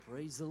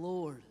Praise the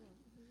Lord.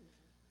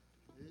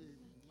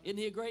 Isn't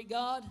he a great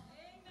God?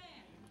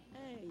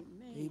 Amen.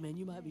 Amen.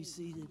 You might be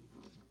seated.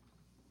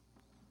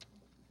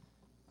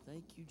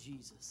 Thank you,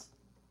 Jesus.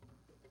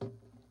 You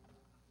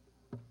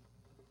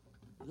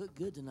look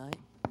good tonight.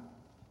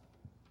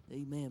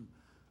 Amen.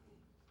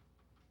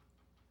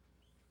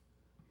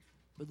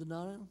 Brother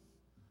Dono,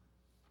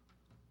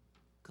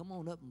 come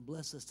on up and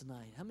bless us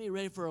tonight. How many are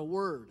ready for a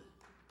word?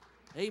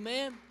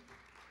 Amen.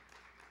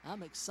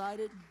 I'm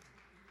excited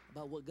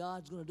about what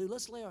God's going to do.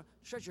 Let's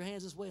stretch your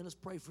hands this way and let's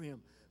pray for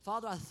him.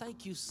 Father, I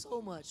thank you so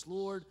much,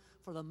 Lord,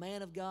 for the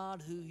man of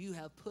God who you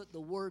have put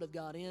the word of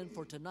God in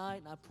for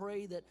tonight. And I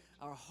pray that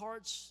our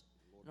hearts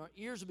and our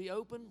ears will be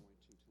open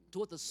to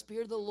what the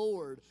Spirit of the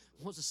Lord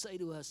wants to say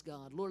to us,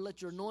 God. Lord,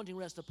 let your anointing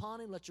rest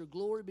upon him. Let your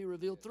glory be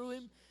revealed through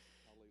him.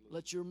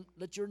 Let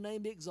your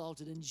name be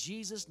exalted. In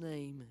Jesus'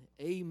 name,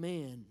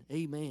 amen.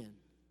 Amen.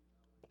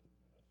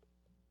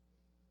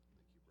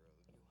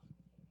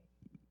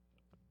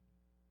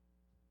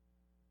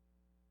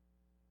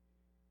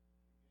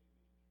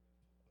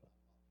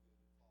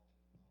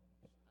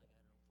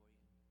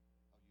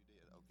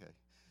 Okay.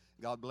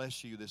 God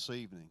bless you this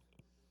evening.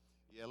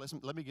 Yeah,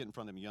 let me get in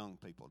front of them young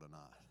people tonight.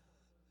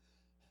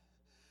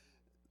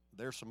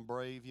 There's some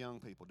brave young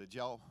people. Did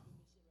y'all?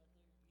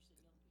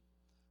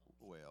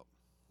 Well,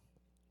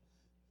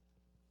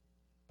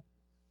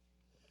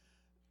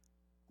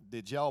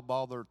 did y'all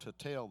bother to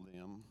tell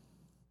them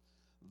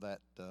that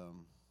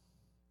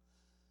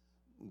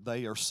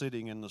they are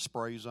sitting in the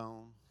spray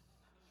zone?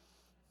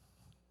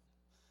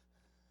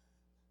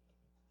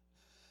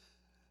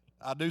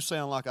 I do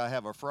sound like I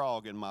have a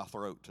frog in my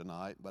throat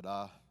tonight, but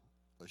I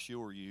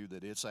assure you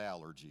that it's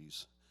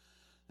allergies.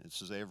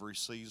 This is every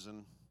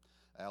season,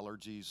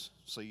 allergies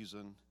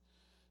season,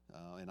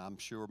 and I'm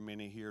sure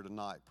many here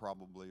tonight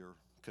probably are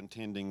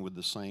contending with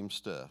the same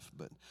stuff.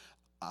 But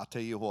I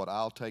tell you what,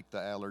 I'll take the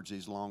allergies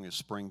as long as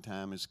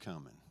springtime is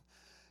coming.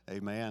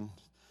 Amen.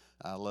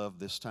 I love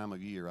this time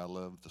of year. I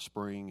love the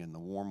spring and the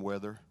warm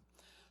weather.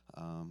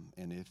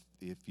 And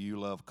if you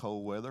love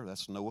cold weather,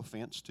 that's no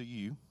offense to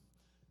you.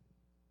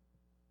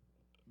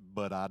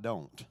 But I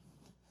don't.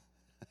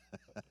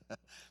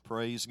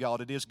 Praise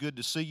God. It is good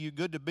to see you,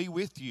 good to be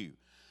with you.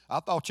 I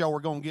thought y'all were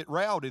going to get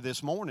rowdy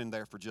this morning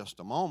there for just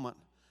a moment.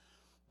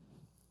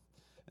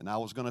 And I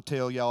was going to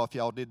tell y'all if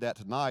y'all did that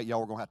tonight,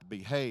 y'all were going to have to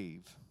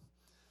behave.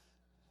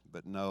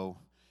 But no,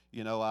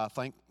 I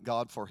thank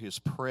God for his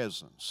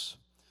presence.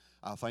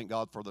 I thank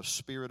God for the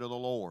Spirit of the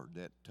Lord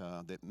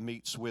that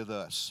meets with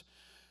us.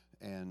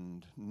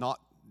 And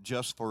not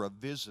just for a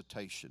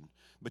visitation.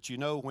 But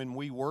when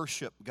we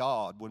worship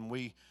God, when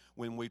we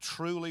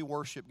truly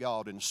worship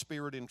God in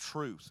spirit and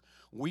truth,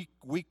 we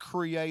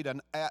create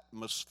an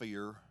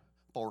atmosphere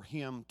for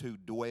him to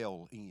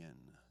dwell in.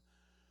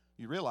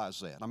 You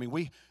realize that? I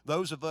mean,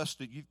 those of us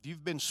that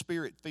you've been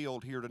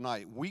spirit-filled here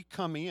tonight, we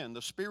come in,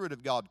 the Spirit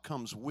of God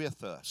comes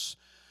with us.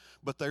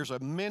 But there's a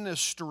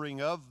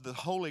ministering of the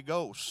Holy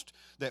Ghost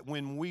that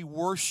when we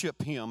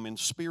worship him in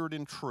spirit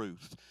and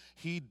truth,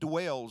 he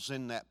dwells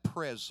in that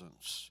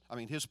presence. I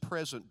mean, his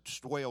presence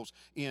dwells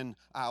in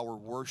our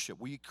worship.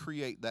 We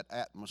create that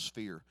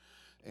atmosphere.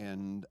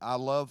 And I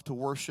love to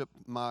worship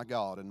my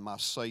God and my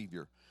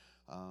Savior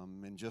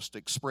and just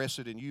express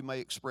it. And you may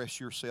express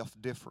yourself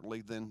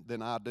differently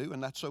than I do,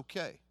 and that's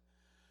okay.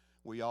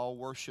 We all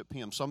worship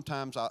him.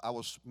 Sometimes I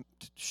was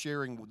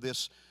sharing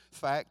this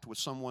fact with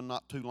someone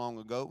not too long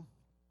ago.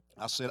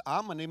 I said,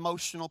 I'm an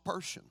emotional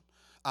person.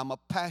 I'm a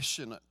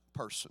passionate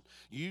person.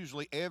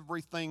 Usually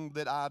everything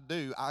that I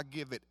do, I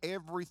give it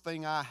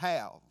everything I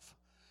have.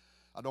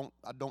 I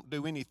don't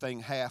do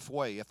anything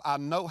halfway. If I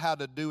know how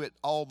to do it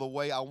all the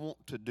way, I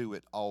want to do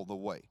it all the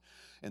way.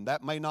 And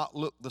that may not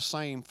look the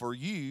same for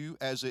you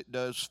as it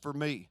does for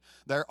me.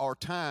 There are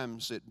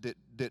times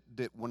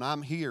that when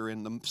I'm here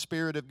and the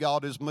Spirit of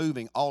God is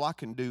moving, all I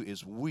can do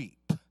is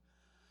weep.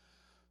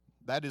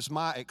 That is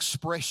my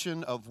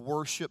expression of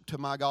worship to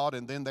my God.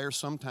 And then there's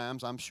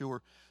sometimes, I'm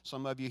sure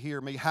some of you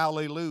hear me,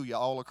 hallelujah,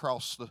 all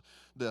across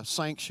the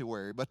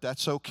sanctuary. But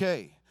that's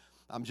okay.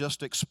 I'm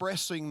just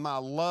expressing my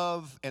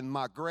love and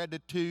my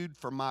gratitude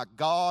for my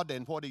God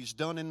and what he's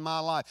done in my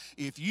life.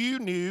 If you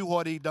knew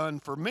what he done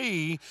for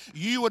me,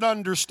 you would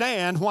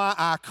understand why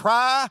I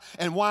cry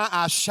and why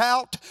I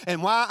shout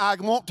and why I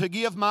want to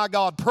give my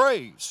God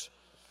praise.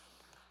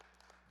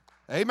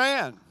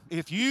 Amen.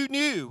 If you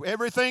knew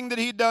everything that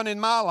he'd done in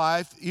my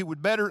life, you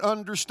would better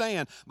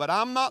understand. But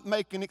I'm not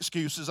making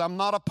excuses. I'm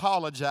not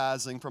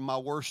apologizing for my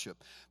worship.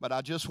 But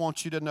I just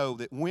want you to know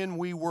that when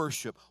we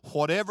worship,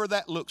 whatever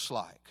that looks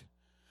like,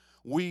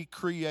 we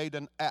create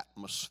an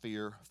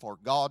atmosphere for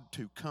God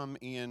to come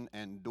in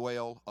and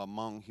dwell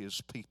among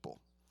his people.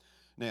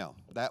 Now,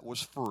 that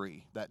was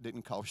free. That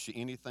didn't cost you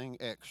anything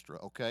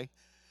extra, okay?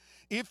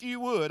 If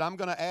you would, I'm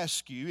going to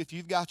ask you, if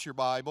you've got your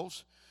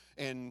Bibles,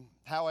 in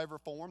however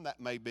form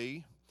that may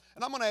be,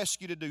 and I'm going to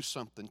ask you to do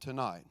something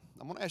tonight.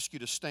 I'm going to ask you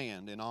to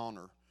stand in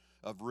honor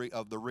of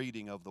the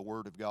reading of the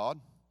Word of God.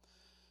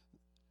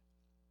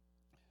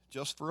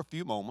 Just for a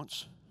few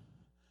moments.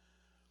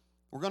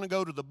 We're going to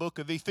go to the book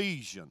of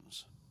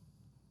Ephesians.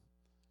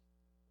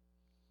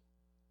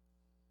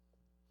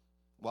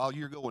 while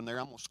you're going there,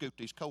 I'm going to scoot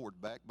these cords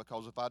back,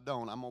 because if I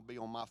don't, I'm going to be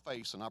on my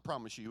face, and I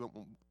promise you it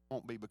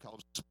won't be because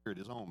the Spirit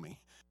is on me.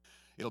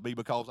 It'll be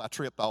because I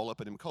tripped all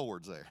up in them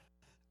cords there.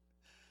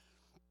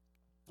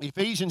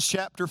 Ephesians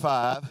chapter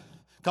 5.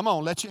 Come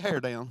on, let your hair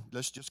down.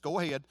 Let's just go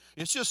ahead.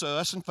 It's just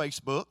us and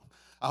Facebook.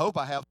 I hope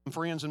I have some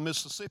friends in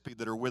Mississippi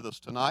that are with us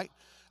tonight.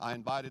 I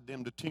invited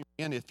them to tune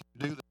in if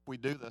we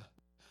do the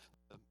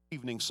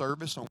evening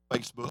service on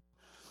Facebook.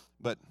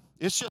 But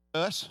it's just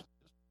us. Just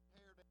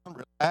hair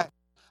down, relax.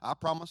 I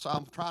promise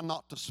I'm trying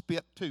not to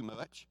spit too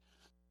much.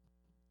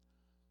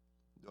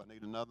 Do I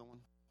need another one?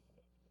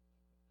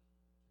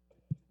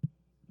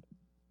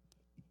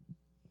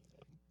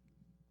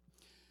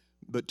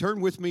 But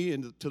turn with me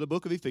to the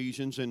book of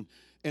Ephesians, and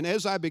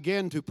as I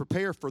began to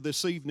prepare for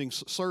this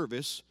evening's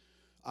service,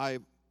 I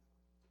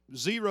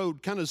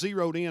kind of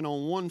zeroed in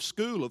on one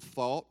school of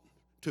thought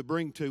to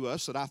bring to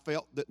us that I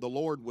felt that the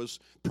Lord was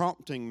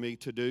prompting me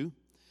to do.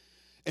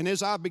 And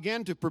as I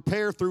began to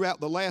prepare throughout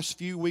the last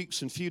few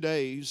weeks and few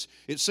days,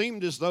 it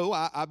seemed as though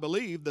I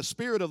believe the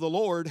Spirit of the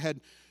Lord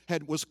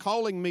was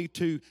calling me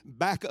to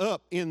back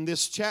up in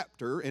this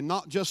chapter and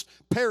not just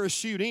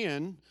parachute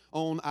in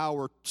on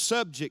our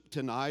subject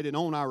tonight and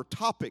on our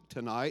topic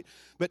tonight,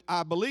 but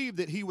I believe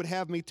that He would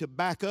have me to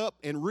back up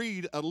and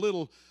read a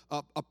little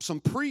some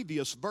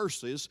previous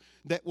verses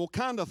that will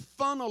kind of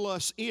funnel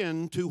us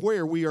into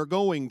where we are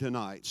going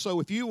tonight. So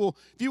if you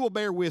will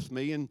bear with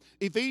me in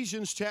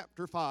Ephesians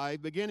chapter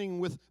 5, beginning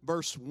with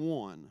verse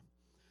 1.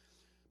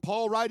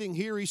 Paul writing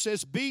here, he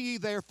says, "Be ye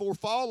therefore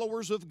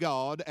followers of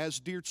God as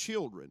dear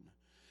children,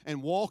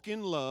 and walk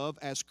in love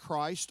as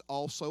Christ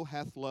also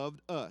hath loved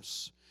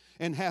us,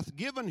 and hath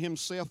given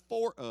himself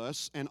for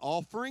us an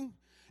offering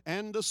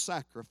and a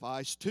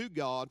sacrifice to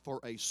God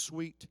for a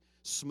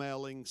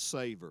sweet-smelling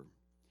savor.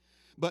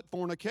 But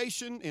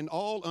fornication and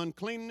all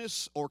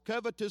uncleanness or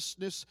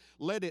covetousness,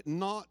 let it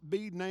not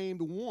be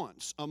named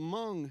once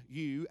among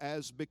you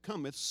as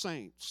becometh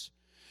saints.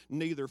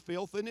 Neither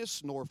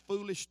filthiness, nor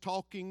foolish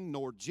talking,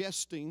 nor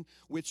jesting,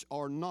 which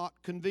are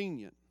not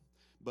convenient,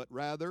 but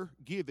rather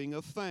giving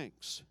of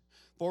thanks.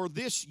 For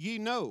this ye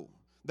know,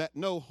 that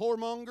no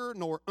whoremonger,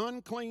 nor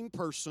unclean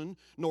person,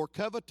 nor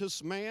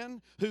covetous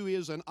man, who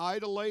is an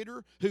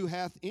idolater, who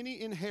hath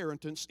any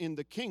inheritance in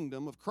the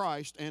kingdom of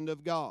Christ and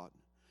of God.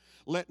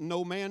 Let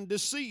no man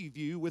deceive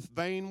you with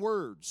vain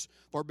words,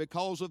 for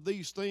because of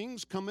these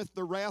things cometh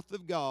the wrath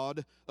of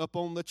God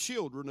upon the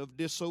children of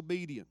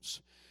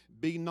disobedience.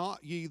 Be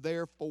not ye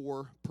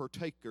therefore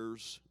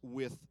partakers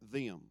with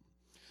them.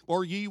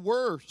 For ye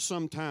were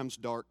sometimes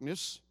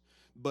darkness,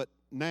 but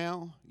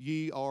now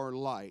ye are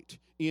light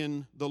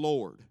in the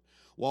Lord.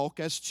 Walk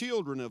as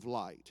children of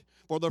light.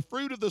 For the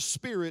fruit of the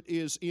Spirit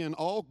is in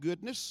all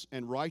goodness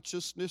and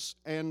righteousness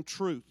and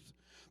truth,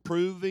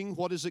 proving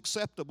what is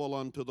acceptable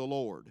unto the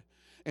Lord.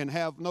 And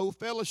have no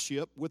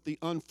fellowship with the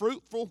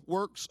unfruitful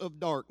works of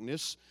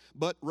darkness,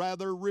 but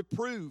rather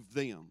reprove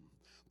them.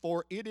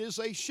 For it is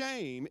a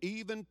shame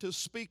even to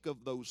speak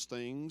of those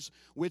things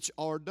which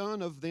are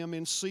done of them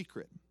in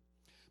secret.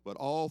 But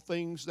all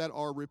things that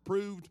are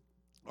reproved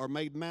are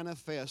made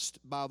manifest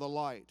by the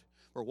light.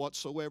 For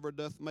whatsoever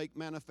doth make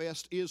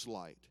manifest is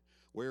light.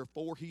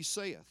 Wherefore he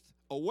saith,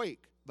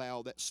 Awake,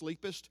 thou that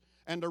sleepest,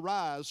 and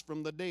arise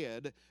from the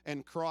dead,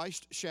 and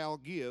Christ shall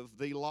give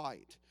thee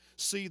light.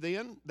 See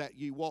then that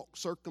ye walk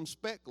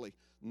circumspectly,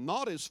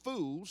 not as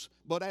fools,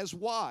 but as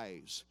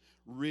wise,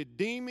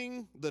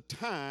 redeeming the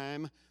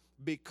time,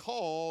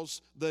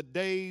 because the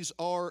days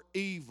are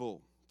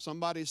evil."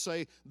 Somebody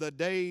say, "The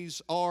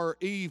days are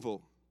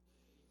evil."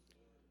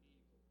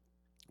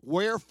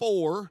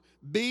 "Wherefore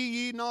be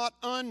ye not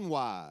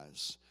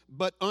unwise,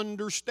 but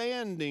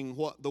understanding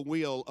what the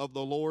will of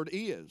the Lord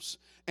is.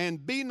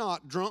 And be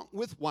not drunk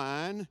with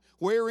wine,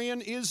 wherein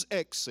is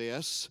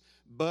excess,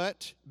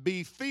 but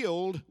be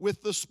filled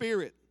with the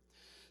Spirit,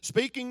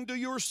 speaking to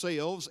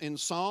yourselves in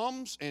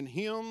psalms and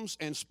hymns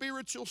and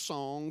spiritual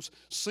songs,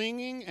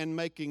 singing and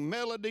making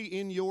melody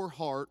in your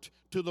heart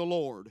to the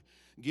Lord,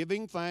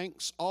 giving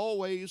thanks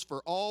always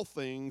for all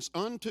things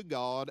unto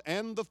God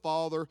and the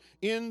Father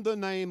in the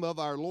name of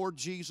our Lord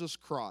Jesus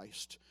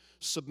Christ,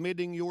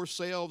 submitting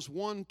yourselves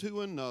one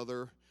to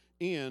another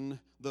in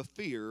the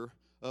fear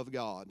of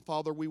God."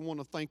 Father, we want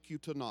to thank you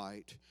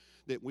tonight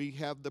that we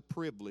have the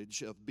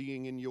privilege of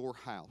being in your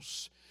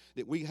house,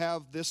 that we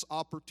have this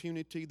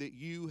opportunity that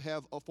you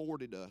have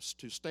afforded us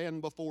to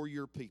stand before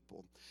your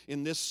people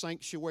in this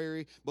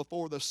sanctuary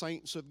before the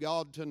saints of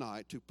God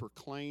tonight to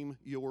proclaim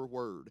your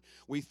word.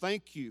 We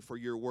thank you for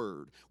your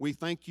word. We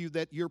thank you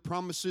that your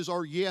promises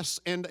are yes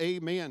and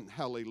amen.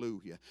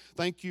 Hallelujah.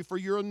 Thank you for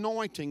your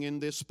anointing in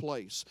this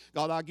place.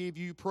 God, I give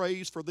you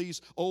praise for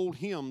these old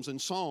hymns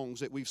and songs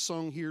that we've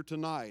sung here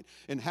tonight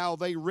and how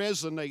they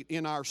resonate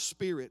in our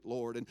spirit,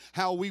 Lord, and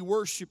how we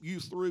worship you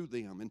through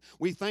them. And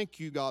we thank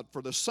you, God,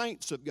 for the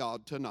saints of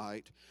God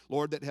tonight,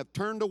 Lord, that have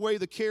turned away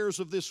the cares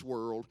of this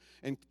world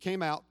and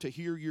came out to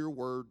hear your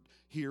word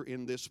here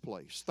in this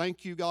place.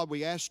 Thank you, God.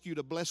 We ask you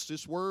to bless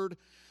this word.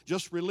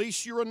 Just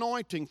release your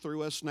anointing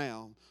through us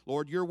now.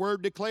 Lord, your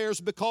word declares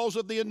because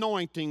of the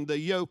anointing, the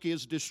yoke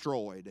is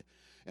destroyed.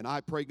 And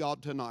I pray,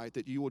 God, tonight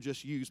that you will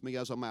just use me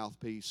as a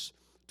mouthpiece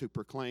to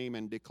proclaim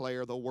and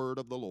declare the word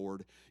of the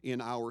Lord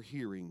in our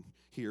hearing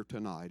here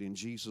tonight. In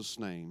Jesus'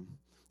 name,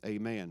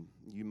 amen.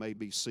 You may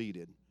be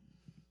seated.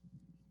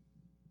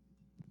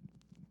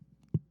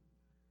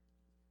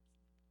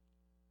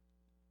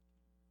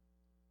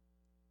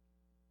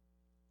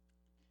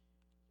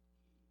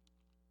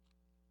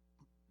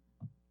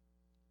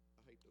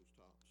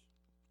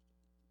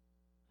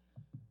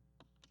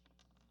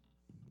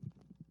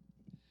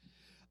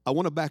 I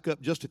want to back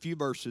up just a few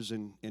verses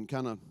and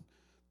kind of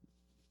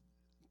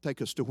take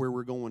us to where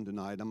we're going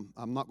tonight.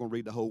 I'm not going to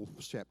read the whole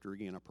chapter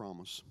again, I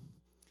promise.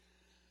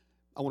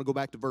 I want to go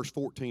back to verse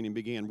 14 and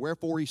begin.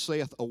 Wherefore he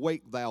saith,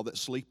 Awake thou that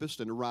sleepest,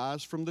 and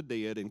arise from the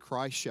dead, and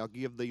Christ shall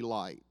give thee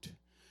light.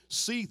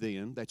 See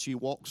then that ye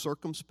walk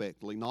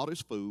circumspectly, not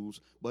as fools,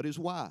 but as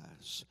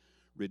wise,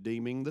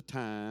 redeeming the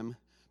time,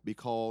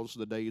 because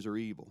the days are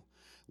evil.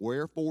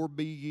 Wherefore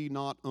be ye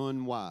not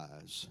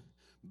unwise,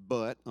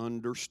 but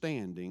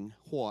understanding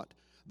what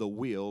the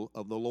will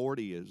of the Lord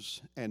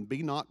is. And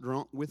be not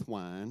drunk with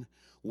wine,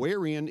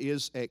 wherein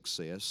is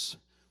excess,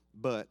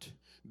 but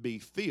be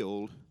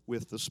filled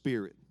with the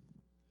Spirit.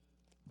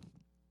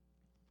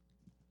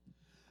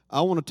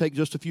 I want to take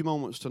just a few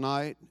moments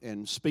tonight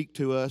and speak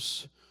to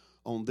us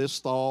on this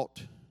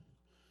thought,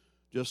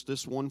 just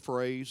this one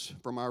phrase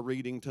from our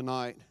reading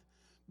tonight,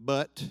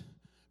 but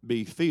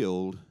be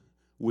filled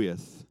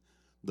with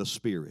the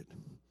Spirit.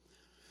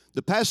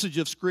 The passage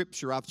of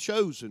Scripture I've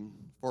chosen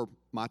for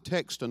my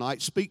text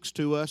tonight speaks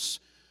to us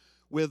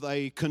with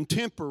a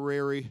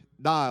contemporary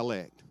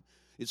dialect.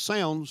 It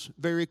sounds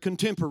very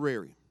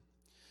contemporary.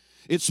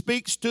 It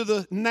speaks to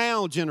the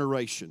now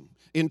generation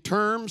in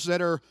terms that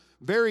are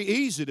very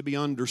easy to be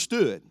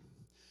understood.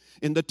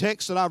 In the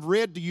text that I've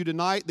read to you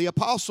tonight, the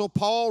Apostle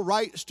Paul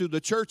writes to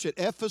the church at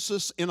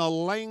Ephesus in a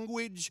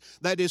language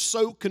that is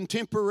so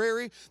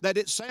contemporary that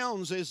it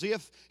sounds as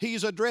if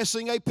he's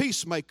addressing a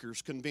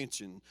peacemakers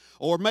convention.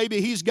 Or maybe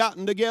he's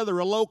gotten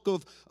together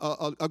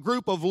a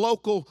group of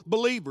local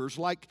believers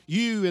like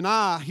you and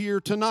I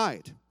here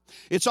tonight.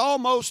 It's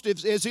almost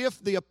as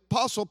if the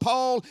Apostle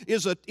Paul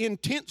is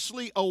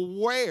intensely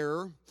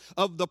aware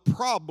of the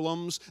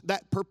problems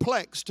that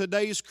perplex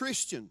today's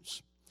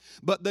Christians.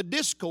 But the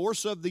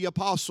discourse of the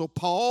Apostle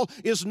Paul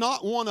is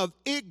not one of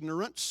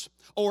ignorance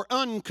or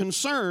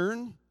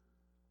unconcern,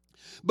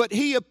 but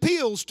he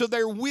appeals to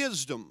their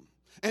wisdom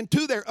and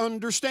to their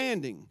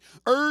understanding,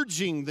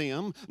 urging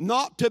them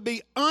not to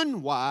be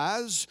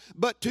unwise,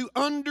 but to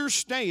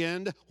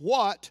understand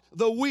what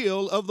the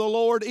will of the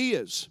Lord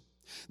is.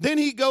 Then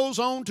he goes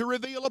on to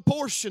reveal a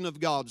portion of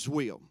God's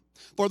will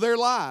for their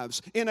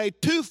lives in a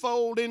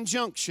twofold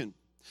injunction.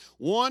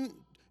 One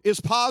is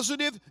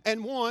positive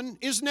and one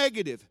is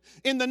negative.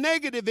 In the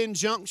negative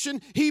injunction,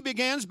 he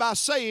begins by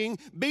saying,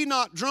 Be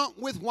not drunk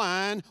with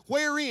wine,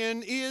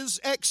 wherein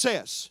is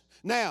excess.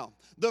 Now,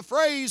 the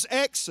phrase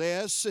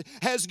excess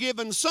has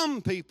given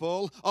some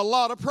people a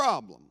lot of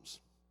problems.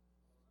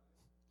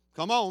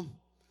 Come on.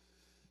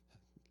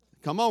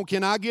 Come on,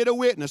 can I get a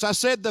witness? I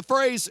said the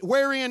phrase,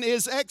 wherein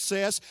is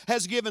excess,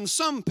 has given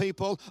some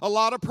people a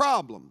lot of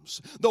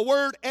problems. The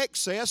word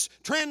excess,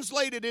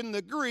 translated in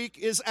the Greek,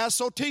 is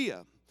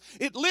asotia.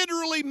 It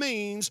literally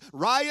means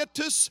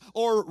riotous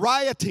or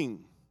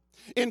rioting.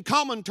 In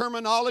common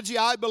terminology,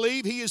 I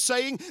believe he is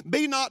saying,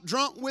 be not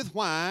drunk with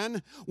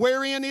wine,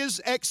 wherein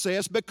is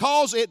excess,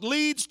 because it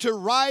leads to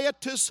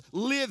riotous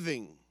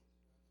living.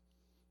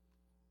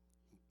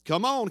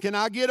 Come on, can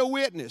I get a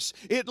witness?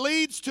 It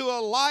leads to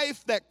a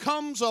life that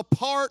comes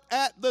apart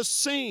at the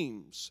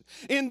seams.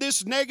 In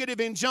this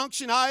negative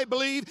injunction, I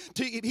believe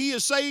he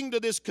is saying to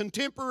this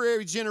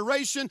contemporary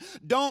generation,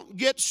 don't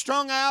get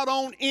strung out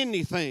on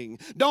anything.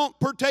 Don't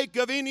partake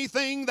of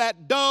anything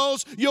that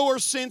dulls your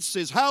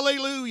senses.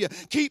 Hallelujah.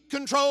 Keep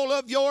control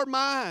of your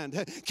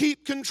mind.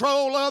 Keep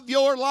control of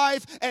your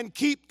life and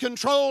keep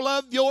control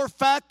of your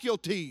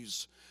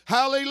faculties.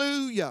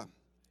 Hallelujah.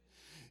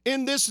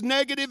 In this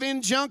negative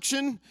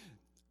injunction,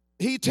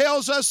 he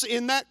tells us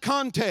in that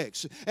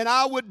context, and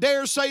I would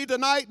dare say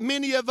tonight,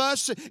 many of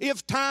us,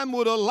 if time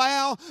would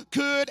allow,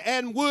 could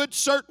and would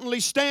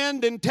certainly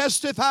stand and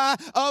testify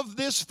of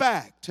this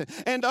fact.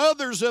 And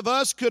others of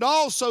us could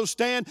also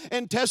stand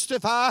and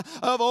testify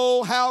of,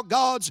 oh, how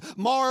God's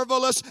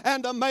marvelous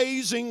and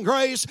amazing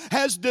grace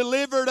has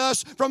delivered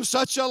us from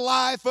such a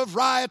life of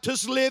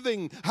riotous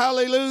living.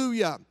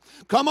 Hallelujah.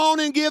 Come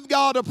on and give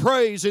God a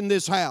praise in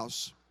this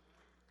house.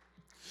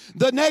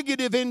 The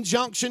negative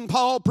injunction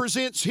Paul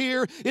presents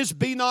here is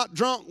be not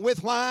drunk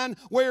with wine,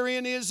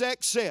 wherein is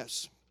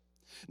excess.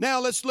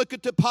 Now let's look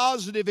at the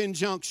positive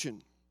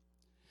injunction.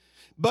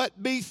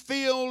 But be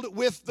filled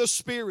with the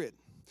Spirit.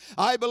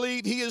 I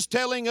believe he is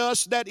telling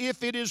us that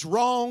if it is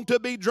wrong to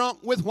be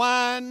drunk with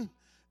wine,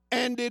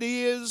 and it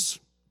is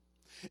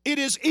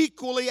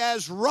equally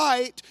as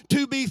right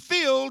to be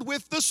filled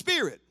with the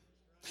Spirit.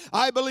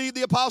 I believe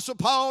the Apostle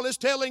Paul is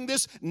telling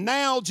this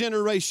now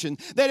generation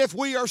that if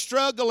we are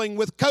struggling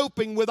with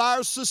coping with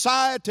our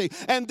society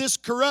and this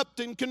corrupt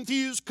and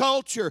confused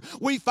culture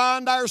we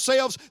find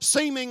ourselves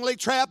seemingly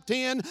trapped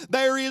in,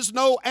 there is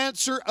no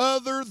answer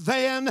other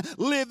than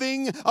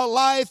living a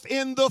life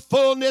in the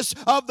fullness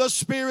of the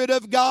Spirit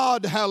of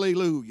God.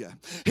 Hallelujah.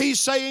 He's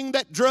saying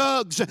that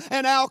drugs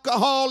and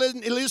alcohol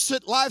and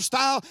illicit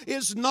lifestyle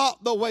is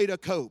not the way to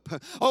cope.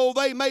 Oh,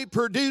 they may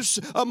produce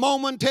a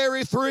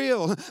momentary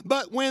thrill,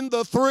 but when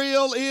the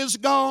thrill is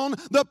gone,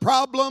 the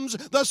problems,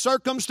 the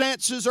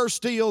circumstances are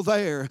still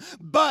there.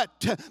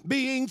 But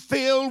being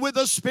filled with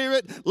the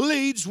Spirit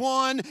leads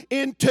one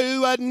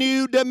into a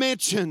new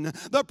dimension.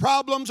 The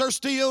problems are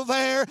still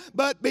there,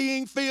 but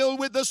being filled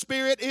with the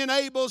Spirit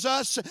enables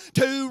us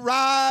to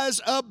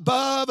rise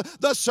above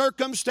the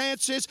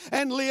circumstances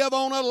and live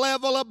on a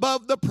level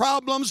above the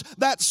problems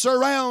that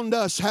surround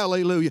us.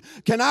 Hallelujah.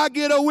 Can I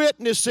get a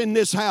witness in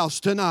this house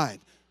tonight?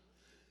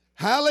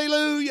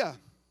 Hallelujah.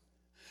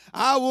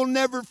 I will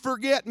never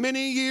forget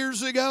many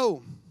years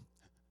ago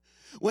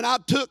when I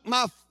took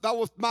my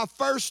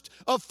first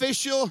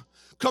official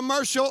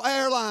commercial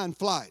airline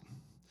flight.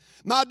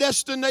 My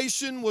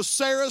destination was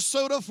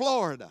Sarasota,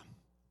 Florida.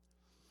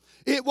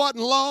 It wasn't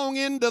long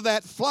into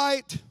that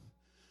flight.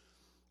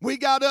 We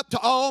got up to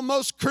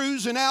almost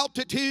cruising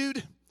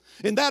altitude,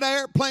 and that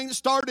airplane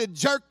started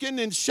jerking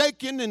and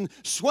shaking and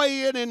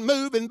swaying and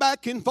moving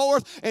back and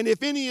forth. And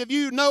if any of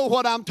you know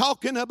what I'm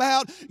talking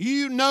about,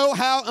 you know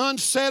how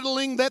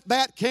unsettling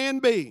that can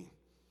be.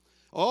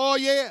 Oh,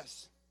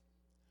 yes.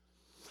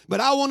 But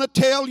I want to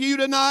tell you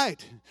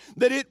tonight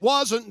that it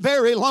wasn't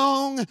very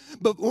long,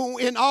 but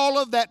in all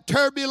of that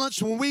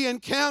turbulence, when we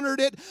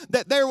encountered it,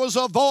 that there was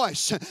a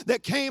voice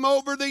that came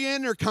over the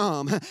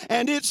intercom,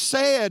 and it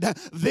said,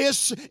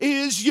 "This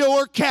is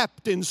your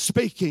captain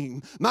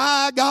speaking."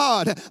 My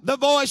God, the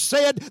voice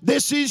said,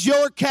 "This is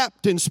your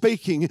captain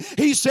speaking."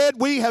 He said,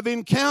 "We have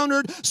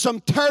encountered some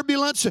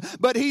turbulence,"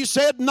 but he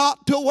said,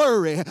 "Not to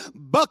worry.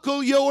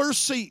 Buckle your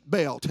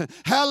seatbelt."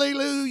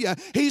 Hallelujah.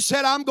 He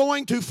said, "I'm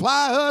going to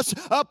fly us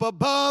up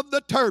above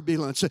the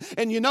turbulence."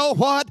 And you know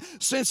what?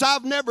 Since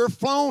I've never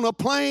flown a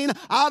plane,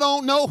 I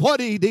don't know what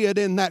he did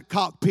in that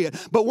cockpit.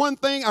 But one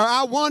thing, or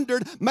I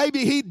wondered,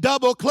 maybe he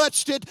double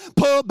clutched it,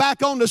 pulled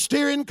back on the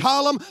steering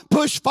column,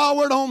 pushed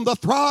forward on the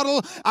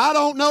throttle. I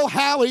don't know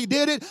how he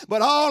did it,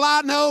 but all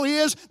I know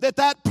is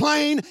that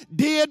plane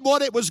did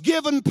what it was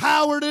given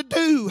power to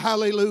do.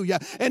 Hallelujah.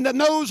 And the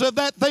nose of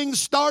that thing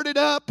started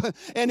up,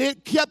 and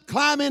it kept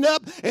climbing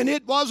up, and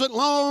it wasn't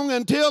long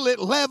until it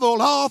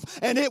leveled off,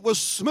 and it was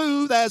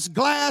smooth as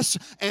glass,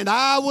 and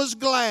I was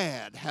glad.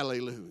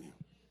 Hallelujah.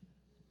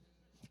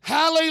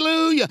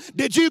 Hallelujah.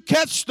 Did you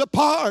catch the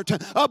part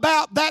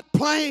about that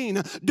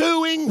plane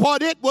doing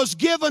what it was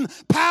given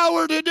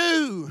power to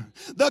do?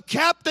 The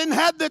captain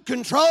had the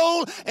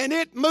control and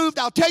it moved.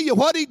 I'll tell you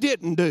what he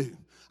didn't do.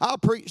 I'll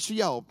preach to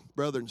y'all,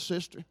 brother and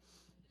sister.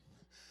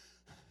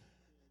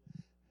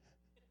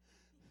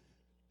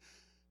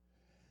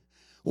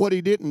 What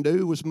he didn't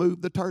do was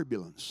move the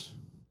turbulence,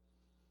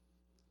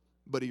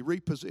 but he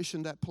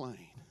repositioned that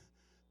plane.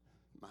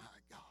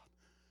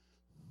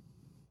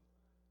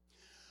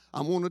 I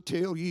want to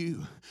tell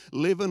you,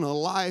 living a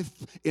life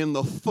in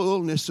the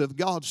fullness of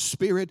God's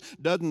Spirit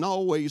doesn't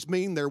always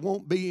mean there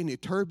won't be any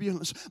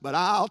turbulence. But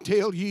I'll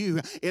tell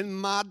you, in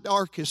my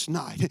darkest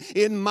night,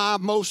 in my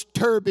most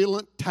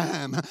turbulent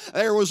time,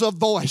 there was a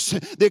voice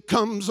that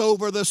comes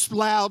over the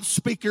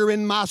loudspeaker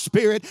in my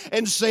spirit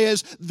and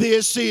says,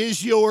 "This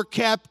is your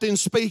captain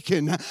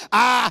speaking.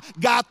 I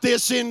got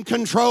this in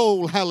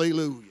control."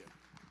 Hallelujah.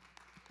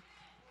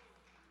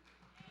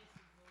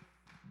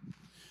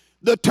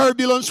 The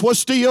turbulence was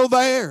still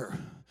there.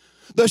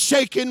 The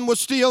shaking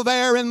was still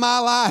there in my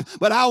life.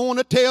 But I want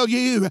to tell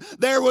you,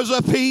 there was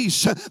a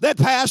peace that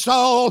passed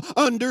all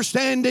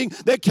understanding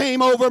that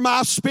came over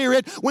my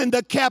spirit when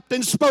the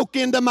captain spoke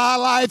into my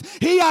life.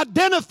 He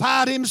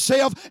identified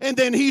himself, and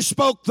then he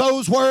spoke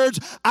those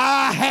words,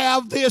 "I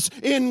have this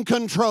in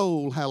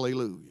control."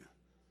 Hallelujah.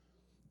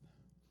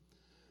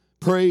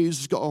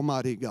 Praise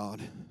Almighty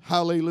God.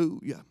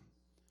 Hallelujah.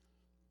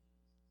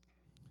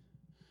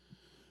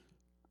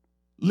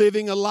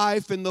 Living a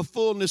life in the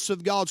fullness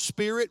of God's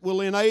Spirit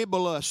will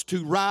enable us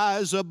to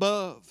rise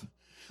above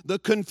the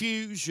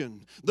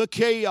confusion, the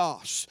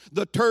chaos,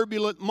 the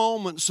turbulent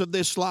moments of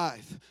this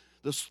life.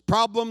 The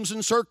problems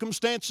and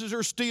circumstances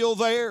are still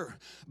there,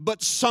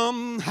 but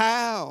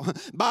somehow,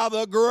 by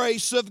the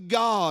grace of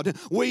God,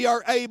 we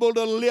are able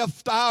to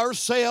lift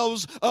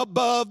ourselves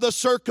above the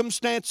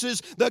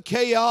circumstances, the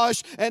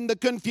chaos, and the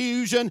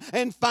confusion,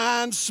 and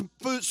find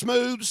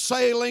smooth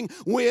sailing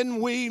when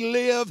we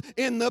live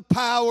in the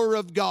power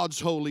of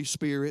God's Holy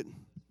Spirit.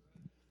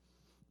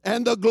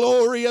 And the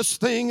glorious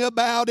thing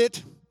about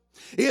it,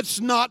 it's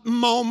not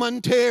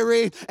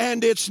momentary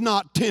and it's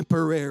not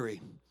temporary.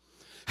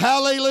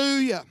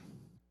 Hallelujah.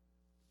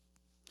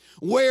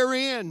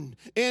 Wherein,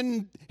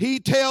 he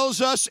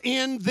tells us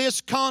in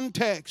this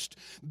context,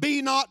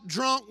 be not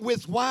drunk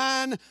with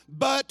wine,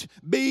 but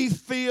be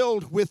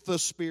filled with the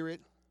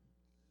Spirit.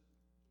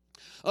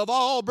 Of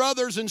all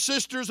brothers and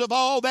sisters, of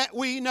all that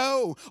we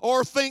know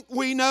or think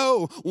we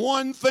know,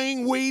 one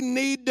thing we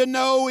need to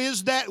know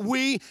is that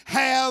we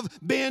have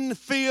been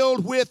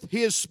filled with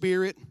His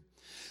Spirit.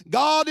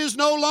 God is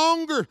no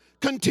longer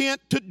content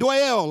to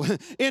dwell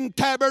in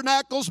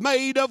tabernacles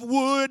made of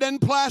wood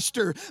and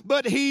plaster,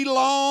 but He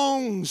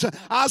longs,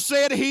 I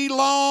said He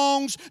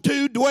longs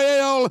to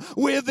dwell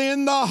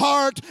within the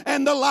heart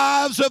and the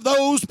lives of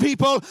those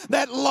people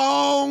that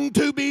long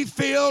to be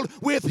filled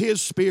with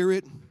His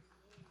Spirit.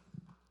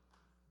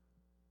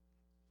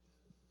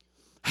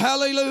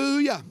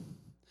 Hallelujah.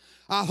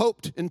 I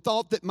hoped and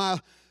thought that my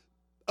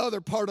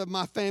other part of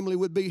my family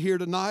would be here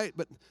tonight,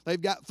 but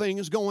they've got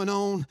things going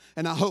on,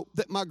 and I hope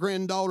that my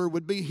granddaughter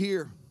would be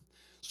here.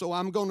 So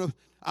I'm gonna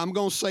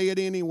say it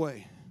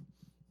anyway.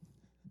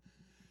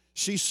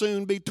 She's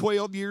soon be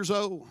 12 years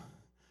old,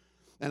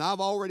 and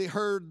I've already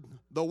heard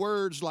the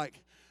words like,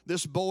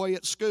 "This boy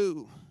at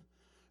school."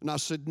 And I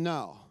said,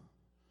 "No."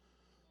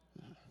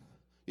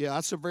 Yeah,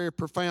 that's a very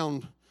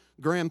profound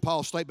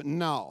grandpa statement.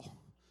 No.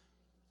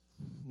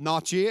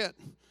 Not yet.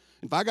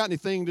 If I got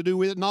anything to do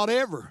with it, not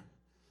ever.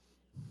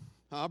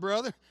 Huh,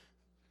 brother?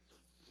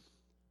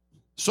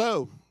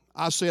 So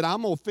I said,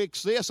 I'm going to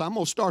fix this. I'm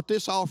going to start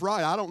this off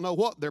right. I don't know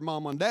what their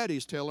mom and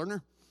daddy's telling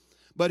her,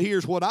 but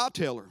here's what I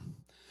tell her.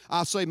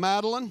 I say,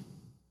 Madeline,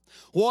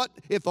 what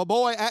if a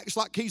boy acts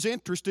like he's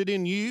interested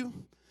in you?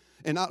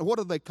 And what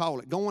do they call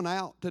it? Going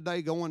out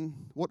today,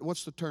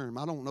 what's the term?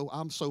 I don't know.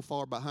 I'm so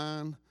far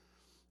behind.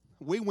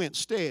 We went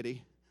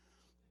steady.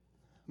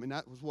 I mean,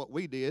 that was what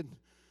we did.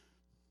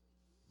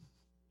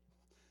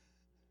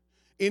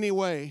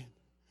 Anyway,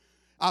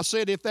 I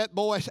said, if that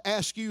boy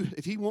asks you,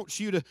 if he wants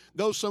you to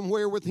go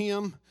somewhere with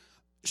him,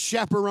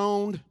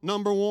 chaperoned,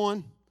 number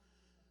one.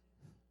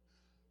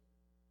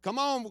 Come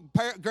on,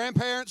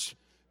 grandparents,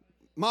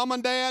 mom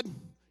and dad.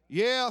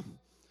 Yeah,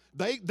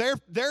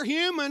 they're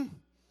human.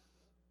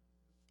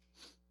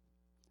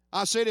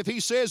 I said, if he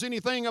says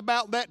anything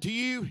about that to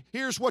you,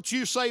 here's what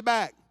you say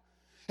back.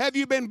 Have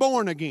you been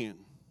born again?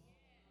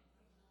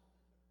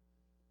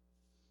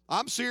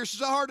 I'm serious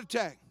as a heart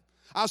attack.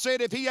 I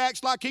said, if he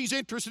acts like he's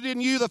interested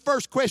in you, the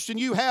first question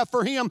you have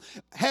for him,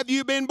 have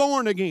you been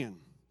born again?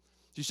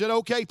 She said,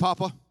 okay,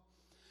 Papa.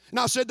 And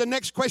I said, the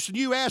next question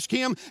you ask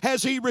him,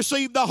 has he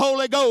received the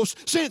Holy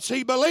Ghost since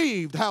he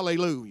believed?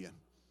 Hallelujah.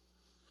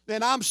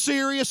 Then I'm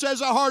serious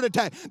as a heart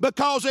attack,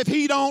 because if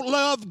he don't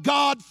love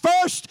God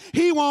first,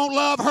 he won't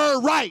love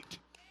her right.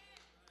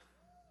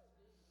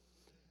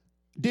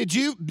 Did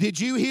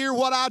you hear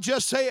what I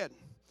just said?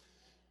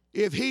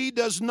 If he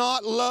does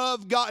not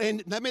love God, and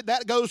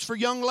that goes for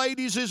young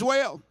ladies as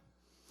well.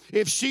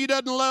 If she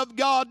doesn't love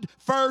God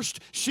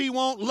first, she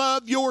won't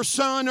love your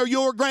son or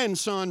your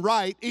grandson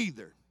right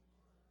either.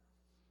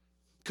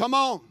 Come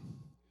on.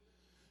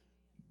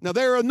 Now,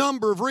 there are a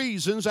number of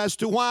reasons as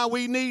to why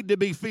we need to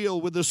be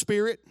filled with the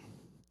Spirit.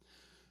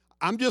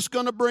 I'm just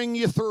going to bring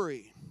you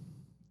three.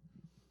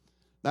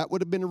 That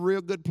would have been a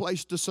real good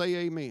place to say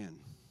amen.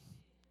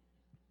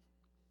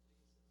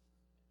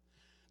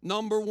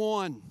 Number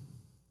one,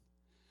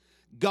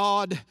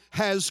 God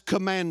has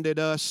commanded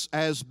us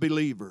as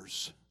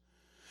believers.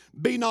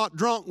 Be not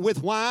drunk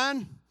with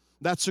wine,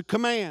 that's a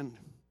command.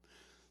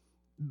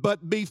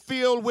 But be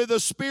filled with the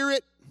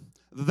Spirit,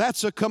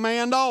 that's a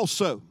command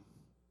also.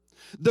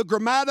 The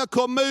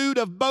grammatical mood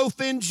of both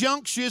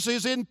injunctions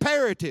is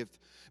imperative,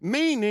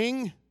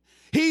 meaning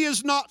He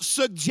is not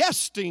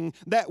suggesting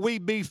that we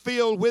be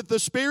filled with the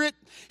Spirit.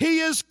 He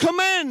is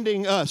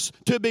commanding us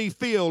to be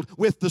filled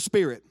with the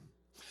Spirit.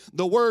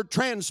 The word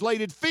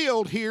translated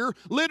filled here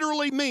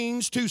literally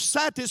means to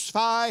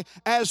satisfy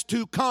as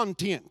to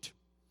content.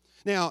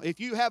 Now,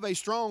 if you have a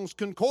Strong's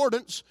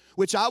Concordance,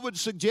 which I would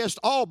suggest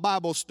all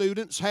Bible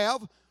students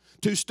have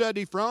to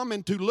study from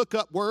and to look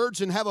up words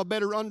and have a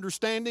better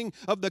understanding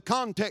of the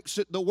context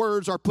that the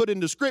words are put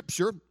into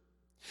Scripture.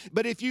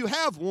 But if you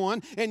have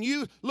one and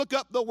you look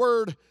up the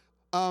word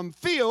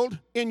filled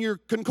in your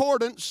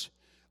concordance,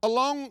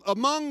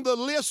 among the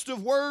list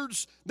of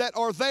words that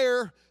are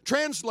there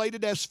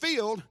translated as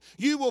filled,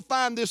 you will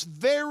find this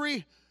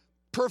very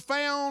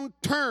profound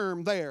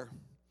term there,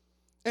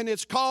 and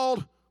it's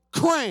called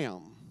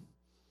cram.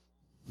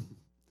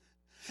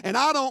 And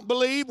I don't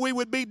believe we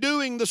would be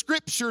doing the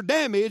Scripture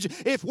damage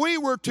if we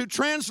were to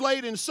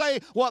translate and say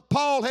what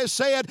Paul has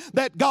said,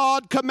 that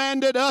God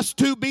commanded us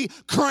to be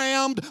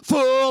crammed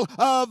full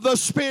of the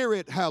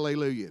Spirit.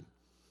 Hallelujah.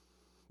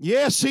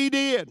 Yes, He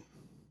did.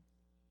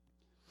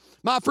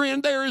 My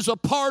friend, there is a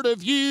part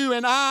of you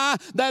and I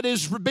that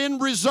has been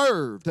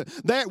reserved.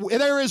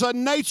 There is a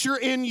nature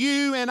in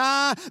you and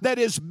I that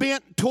is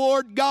bent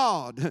toward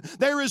God.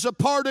 There is a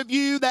part of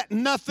you that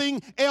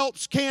nothing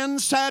else can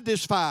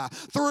satisfy.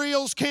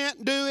 Thrills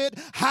can't do it.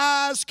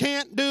 Highs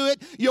can't do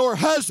it. Your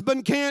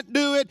husband can't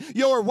do it.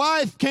 Your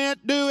wife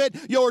can't do it.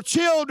 Your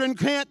children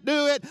can't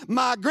do it.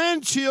 My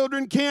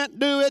grandchildren can't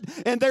do it.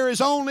 And there is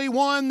only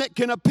one that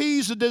can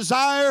appease a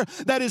desire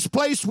that is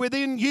placed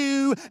within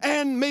you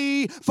and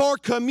me for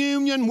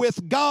communion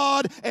with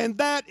God, and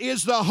that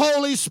is the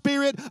Holy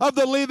Spirit of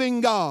the living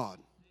God.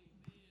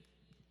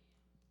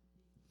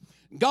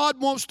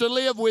 God wants to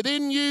live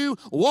within you,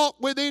 walk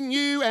within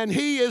you, and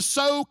He is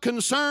so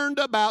concerned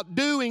about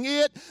doing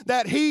it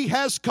that He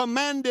has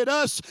commanded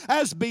us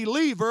as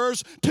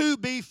believers to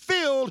be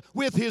filled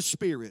with His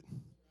Spirit.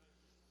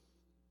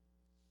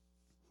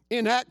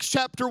 In Acts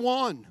chapter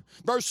 1,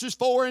 verses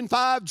 4 and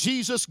 5,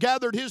 Jesus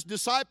gathered His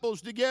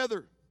disciples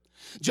together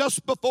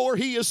just before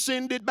He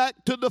ascended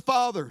back to the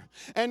Father,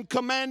 and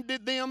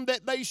commanded them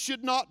that they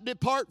should not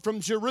depart from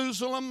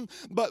Jerusalem,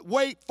 but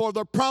wait for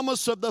the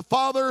promise of the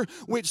Father,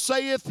 which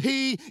saith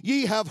He,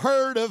 Ye have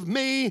heard of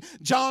me,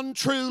 John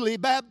truly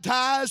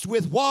baptized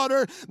with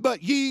water,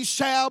 but ye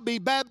shall be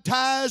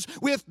baptized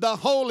with the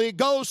Holy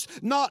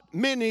Ghost not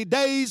many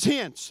days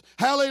hence.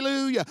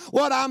 Hallelujah.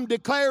 What I'm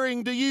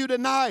declaring to you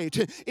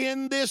tonight,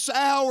 in this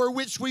hour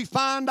which we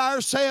find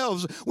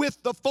ourselves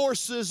with the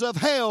forces of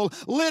hell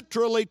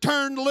literally turned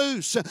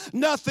loose,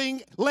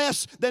 nothing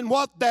less than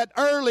what that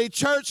early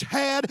church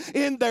had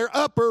in their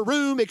upper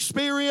room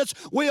experience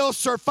will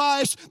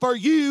suffice for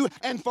you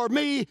and for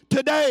me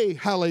today.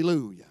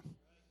 Hallelujah.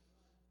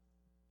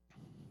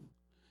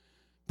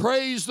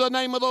 Praise the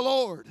name of the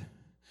Lord.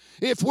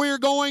 If we're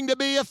going to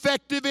be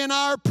effective in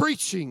our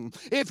preaching,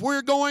 if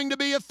we're going to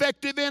be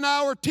effective in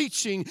our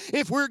teaching,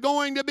 if we're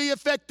going to be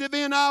effective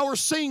in our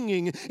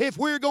singing, if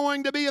we're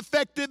going to be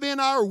effective in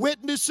our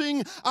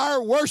witnessing,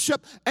 our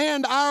worship,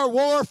 and our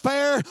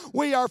warfare,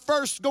 we are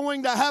first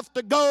going to have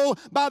to go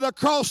by the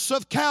cross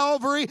of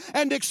Calvary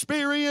and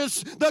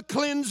experience the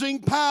cleansing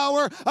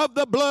power of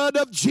the blood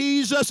of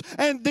Jesus,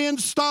 and then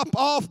stop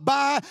off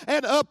by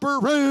an upper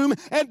room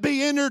and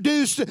be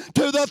introduced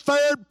to the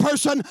third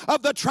person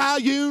of the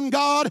triune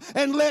God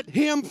and let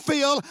Him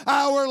fill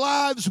our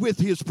lives with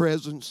His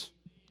presence.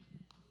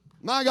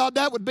 My God,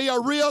 that would be a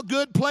real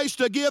good place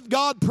to give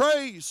God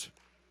praise.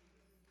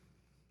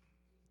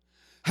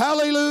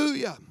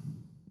 Hallelujah.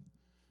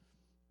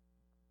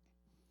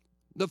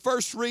 The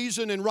first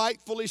reason, and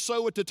rightfully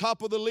so at the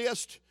top of the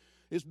list,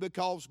 is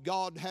because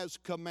God has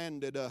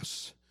commanded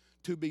us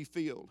to be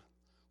filled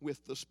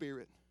with the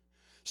Spirit.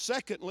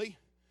 Secondly,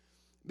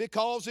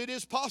 because it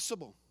is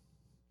possible.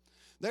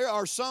 There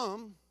are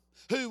some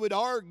who would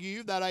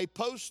argue that a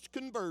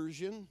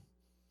post-conversion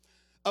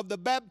of the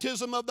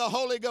baptism of the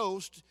Holy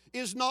Ghost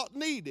is not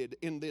needed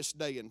in this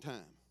day and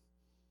time.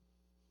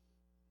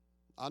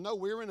 I know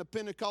we're in a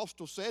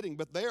Pentecostal setting,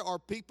 but there are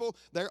people,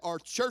 there are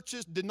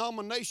churches,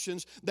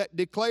 denominations that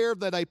declare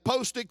that a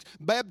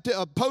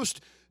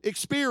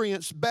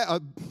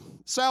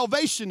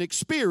salvation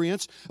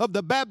experience of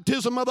the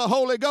baptism of the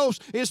Holy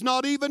Ghost is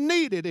not even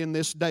needed in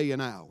this day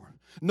and hour.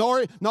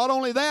 Not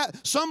only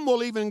that, some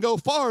will even go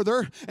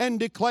farther and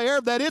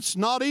declare that it's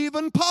not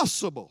even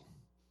possible.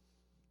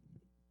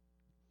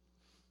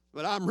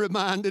 But I'm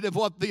reminded of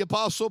what the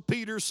Apostle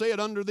Peter said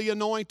under the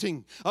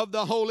anointing of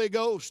the Holy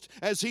Ghost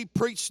as he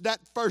preached that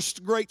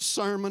first great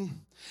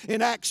sermon.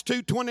 In Acts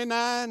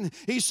 2:29,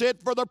 he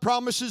said, For the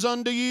promises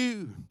unto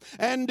you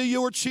and to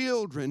your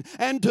children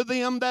and to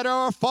them that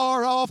are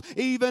far off,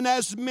 even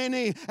as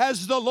many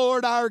as the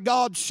Lord our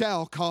God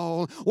shall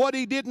call. What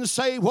he didn't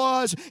say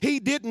was, he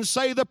didn't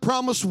say the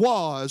promise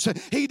was.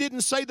 He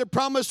didn't say the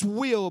promise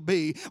will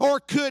be or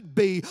could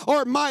be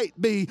or might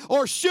be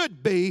or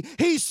should be.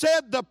 He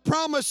said the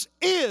promise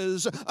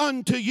is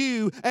unto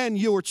you and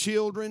your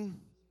children.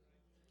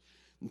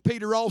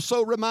 Peter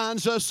also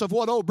reminds us of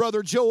what old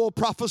brother Joel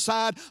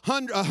prophesied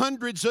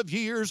hundreds of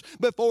years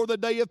before the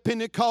day of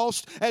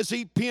Pentecost as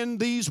he penned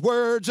these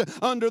words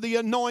under the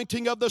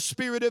anointing of the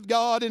Spirit of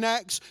God in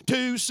Acts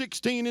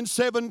 2:16 and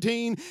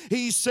 17.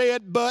 He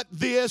said, But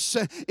this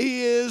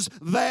is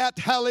that.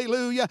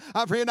 Hallelujah.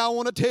 Friend, I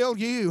want to tell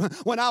you,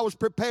 when I was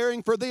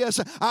preparing for this,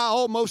 I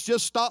almost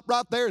just stopped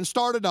right there and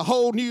started a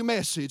whole new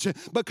message,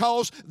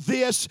 because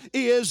this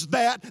is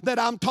that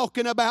I'm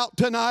talking about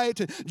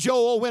tonight.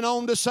 Joel went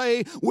on to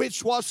say,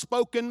 which was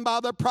spoken by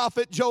the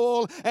prophet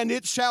Joel, and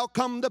it shall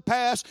come to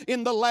pass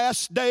in the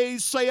last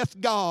days,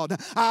 saith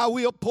God, I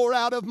will pour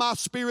out of my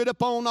Spirit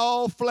upon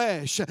all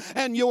flesh,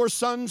 and your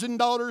sons and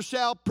daughters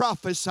shall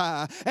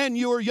prophesy, and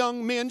your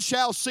young men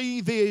shall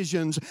see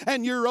visions,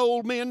 and your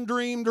old men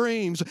dream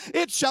dreams.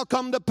 It shall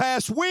come to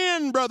pass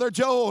when, Brother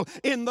Joel?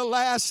 In the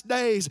last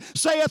days.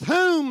 Saith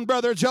whom,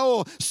 Brother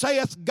Joel?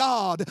 Saith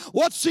God.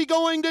 What's He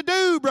going to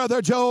do,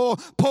 Brother Joel?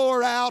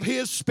 Pour out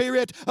His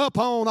Spirit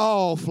upon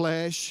all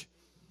flesh.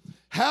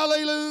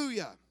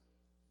 Hallelujah.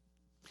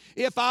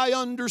 If I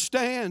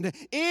understand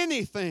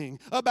anything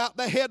about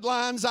the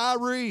headlines I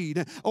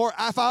read, or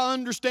if I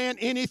understand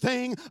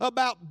anything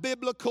about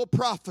biblical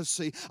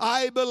prophecy,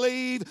 I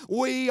believe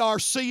we are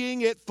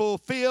seeing it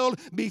fulfilled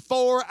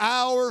before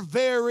our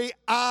very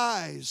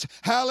eyes.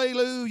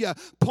 Hallelujah.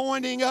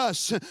 Pointing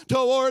us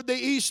toward the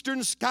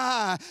eastern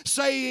sky,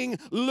 saying,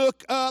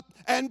 look up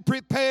and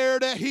prepare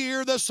to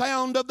hear the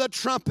sound of the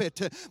trumpet.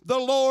 The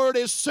Lord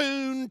is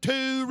soon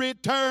to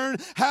return.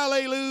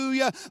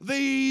 Hallelujah.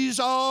 These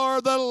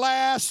are the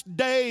last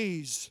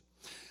days.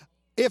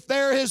 If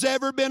there has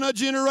ever been a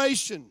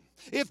generation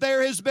if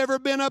there has ever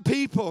been a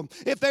people,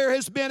 if there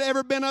has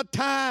ever been a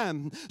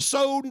time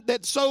so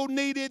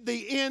needed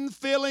the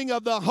infilling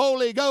of the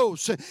Holy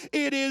Ghost,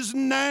 it is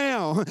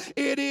now.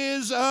 It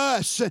is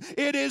us.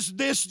 It is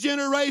this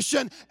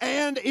generation,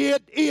 and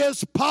it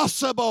is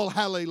possible.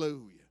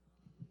 Hallelujah.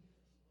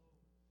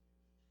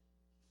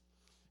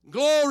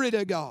 Glory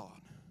to God.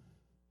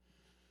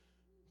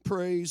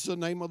 Praise the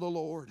name of the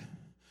Lord.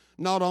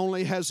 Not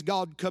only has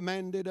God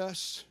commanded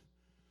us,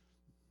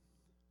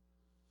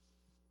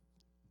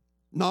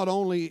 not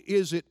only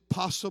is it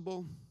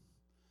possible,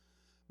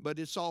 but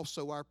it's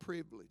also our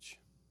privilege.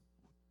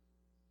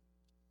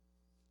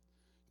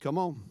 Come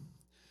on.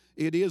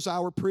 It is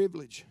our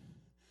privilege.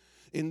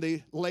 In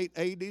the late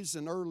 80s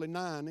and early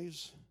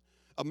 90s,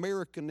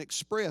 American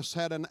Express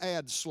had an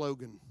ad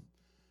slogan.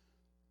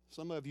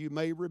 Some of you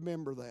may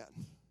remember that.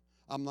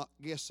 I'm not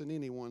guessing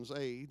anyone's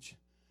age.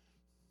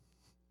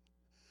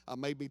 I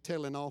may be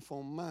telling off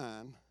on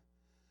mine.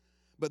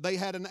 But they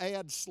had an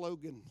ad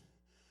slogan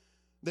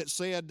that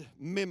said,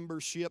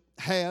 membership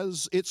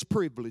has its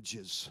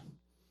privileges.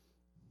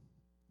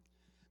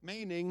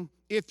 Meaning,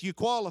 if you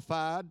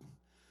qualified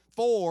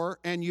for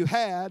and you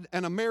had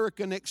an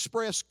American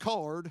Express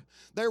card,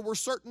 there were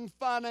certain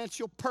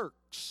financial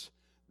perks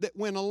that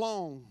went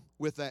along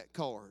with that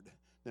card.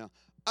 Now,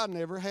 I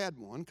never had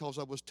one because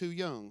I was too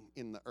young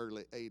in the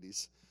early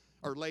 80s,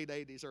 or late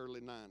 80s,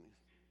 early 90s.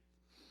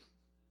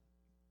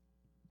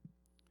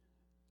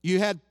 You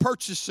had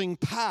purchasing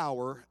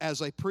power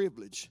as a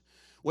privilege.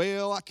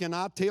 Well, can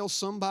I tell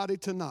somebody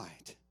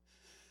tonight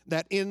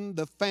that in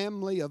the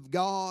family of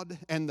God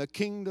and the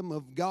kingdom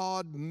of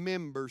God,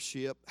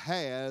 membership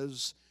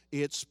has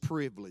its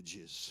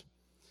privileges.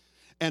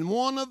 And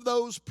one of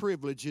those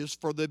privileges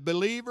for the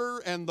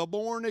believer and the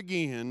born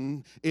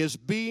again is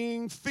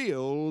being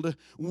filled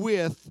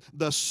with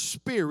the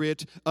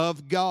Spirit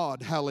of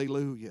God.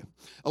 Hallelujah.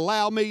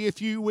 Allow me,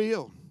 if you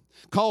will,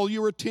 call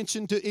your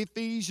attention to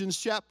Ephesians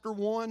chapter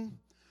 1.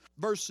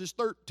 Verses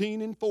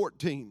 13 and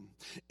 14.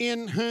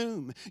 In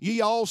whom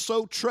ye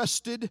also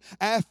trusted,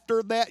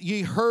 after that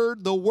ye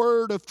heard the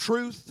word of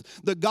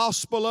truth, the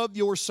gospel of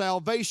your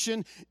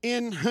salvation,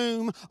 in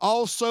whom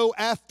also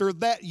after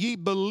that ye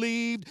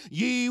believed,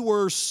 ye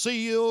were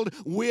sealed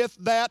with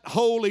that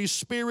Holy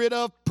Spirit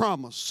of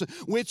promise,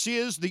 which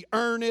is the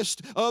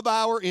earnest of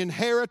our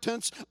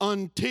inheritance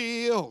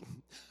until...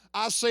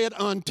 I said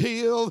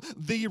until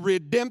the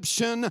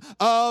redemption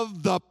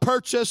of the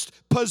purchased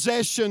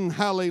possession,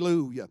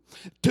 hallelujah,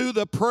 to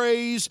the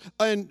praise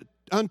and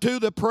unto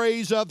the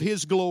praise of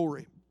His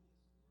glory.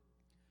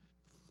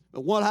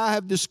 But what I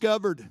have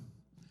discovered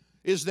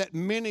is that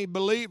many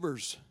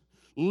believers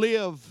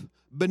live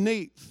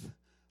beneath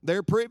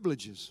their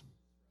privileges.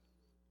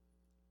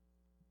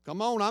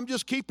 Come on, I'm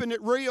just keeping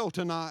it real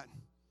tonight.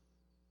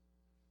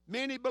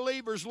 Many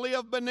believers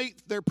live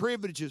beneath their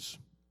privileges.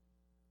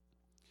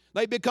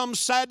 They become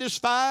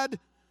satisfied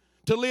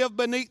to live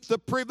beneath the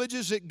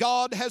privileges that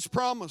God has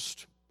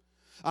promised.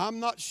 I'm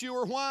not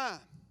sure why,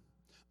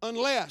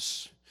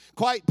 unless,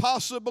 quite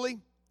possibly,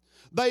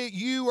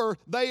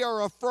 they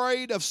are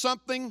afraid of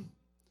something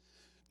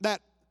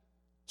that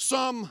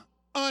some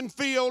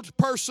unfilled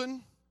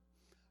person,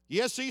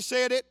 yes, he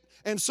said it,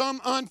 and some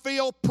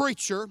unfilled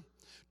preacher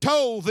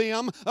told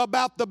them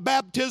about the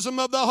baptism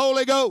of the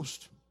Holy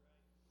Ghost.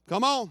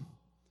 Come on.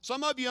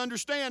 Some of you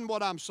understand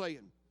what I'm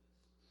saying.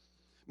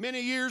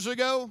 Many years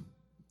ago,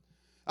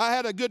 I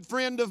had a good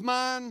friend of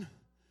mine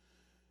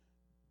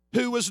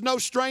who was no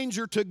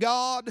stranger to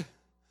God,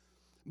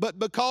 but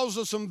because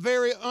of some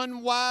very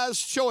unwise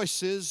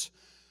choices,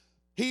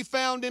 he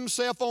found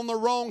himself on the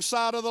wrong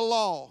side of the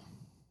law.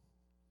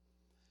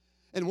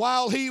 And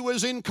while he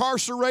was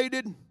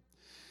incarcerated,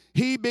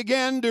 he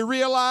began to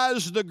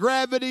realize the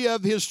gravity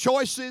of his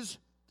choices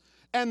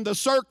and the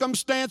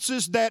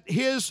circumstances that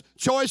his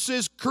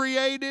choices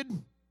created.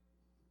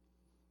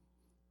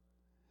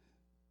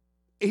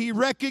 He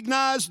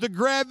recognized the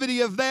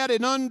gravity of that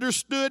and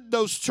understood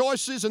those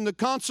choices and the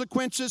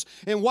consequences.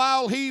 And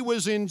while he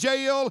was in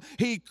jail,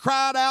 he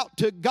cried out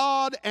to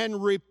God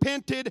and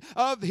repented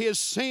of his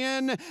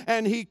sin.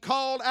 And he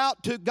called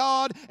out to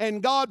God,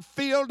 and God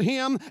filled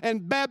him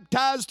and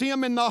baptized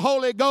him in the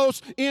Holy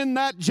Ghost in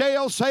that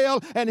jail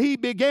cell. And he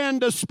began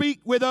to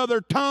speak with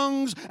other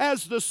tongues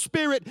as the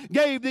Spirit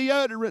gave the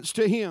utterance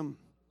to him.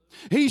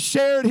 He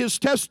shared his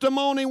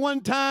testimony one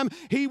time.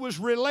 He was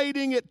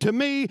relating it to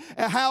me,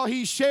 how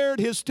he shared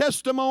his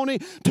testimony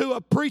to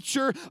a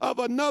preacher of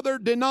another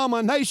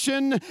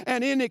denomination,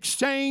 and in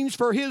exchange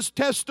for his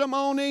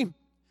testimony,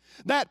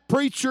 that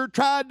preacher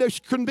tried to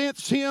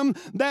convince him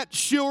that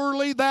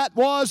surely that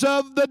was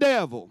of the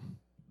devil.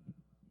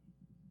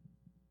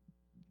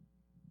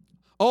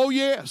 Oh,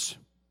 yes.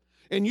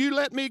 And you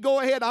let me go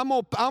ahead. I'm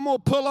gonna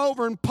pull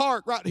over and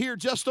park right here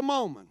just a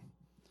moment.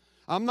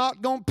 I'm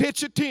not going to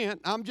pitch a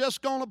tent. I'm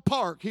just going to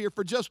park here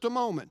for just a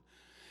moment.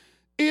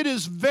 It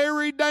is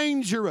very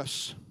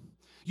dangerous.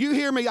 You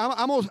hear me?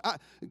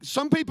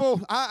 Some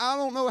people, I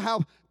don't know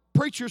how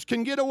preachers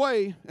can get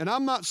away, and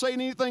I'm not saying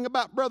anything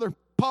about Brother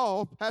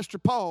Paul, Pastor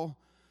Paul,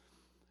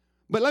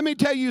 But let me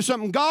tell you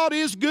something. God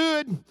is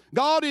good.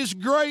 God is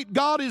great.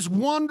 God is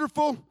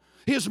wonderful.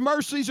 His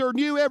mercies are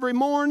new every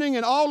morning,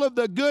 and all of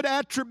the good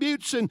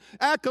attributes and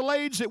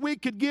accolades that we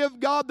could give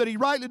God that He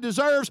rightly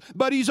deserves,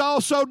 but He's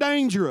also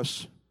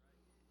dangerous.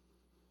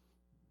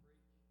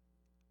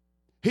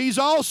 He's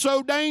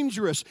also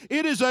dangerous.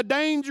 It is a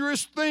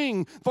dangerous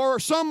thing for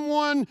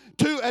someone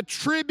to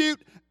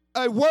attribute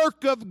a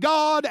work of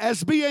God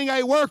as being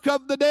a work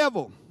of the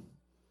devil.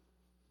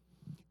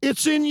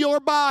 It's in your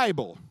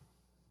Bible.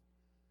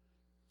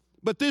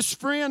 But this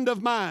friend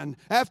of mine,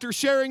 after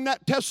sharing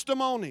that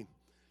testimony,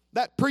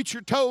 that preacher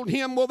told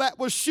him, well, that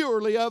was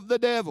surely of the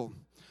devil.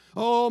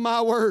 Oh,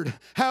 my word.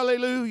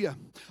 Hallelujah.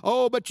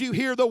 Oh, but you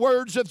hear the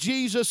words of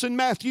Jesus in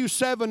Matthew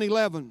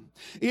 7:11.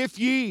 If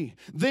ye,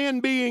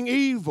 then being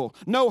evil,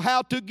 know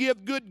how to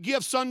give good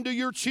gifts unto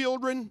your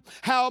children,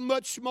 how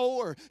much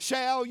more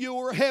shall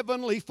your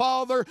heavenly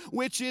Father,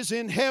 which is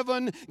in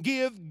heaven,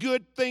 give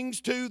good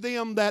things to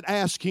them that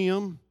ask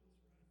Him?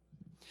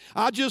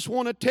 I just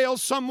want to tell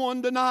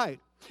someone tonight,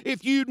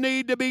 if you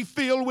need to be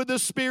filled with the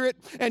Spirit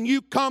and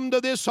you come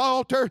to this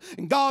altar,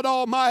 and God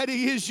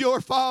Almighty is your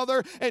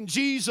Father and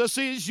Jesus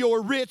is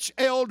your rich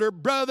elder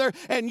brother,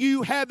 and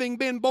you, having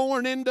been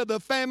born into the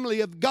family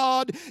of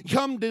God,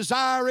 come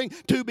desiring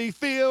to be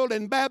filled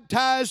and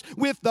baptized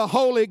with the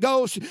Holy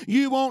Ghost,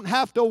 you won't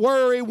have to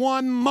worry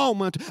one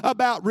moment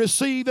about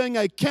receiving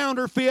a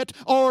counterfeit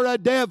or a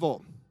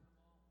devil.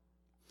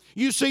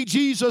 You see,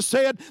 Jesus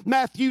said,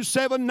 Matthew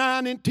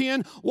 7:9 and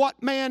 10,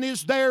 what man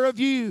is there of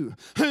you,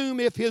 whom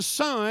if his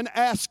son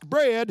ask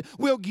bread,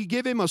 will he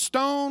give him a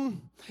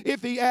stone?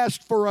 If he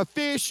ask for a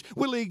fish,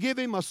 will he give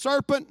him a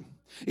serpent?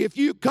 If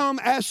you come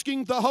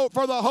asking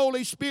for the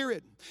Holy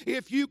Spirit,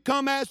 if you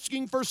come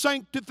asking for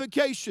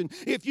sanctification,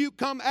 if you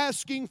come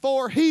asking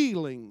for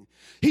healing,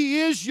 He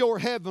is your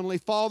heavenly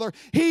Father.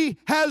 He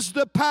has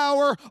the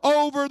power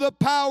over the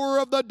power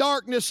of the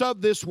darkness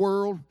of this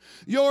world.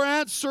 Your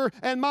answer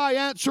and my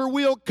answer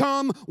will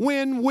come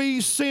when we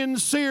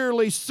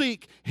sincerely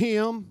seek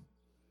Him.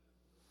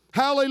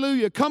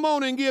 Hallelujah. Come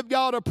on and give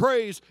God a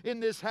praise in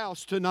this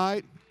house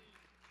tonight.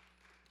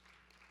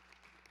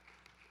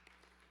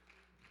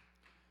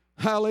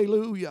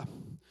 Hallelujah.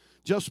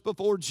 Just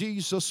before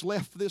Jesus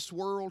left this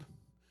world,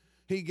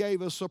 He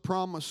gave us a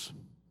promise.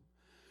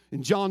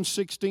 In John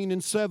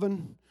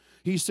 16:7,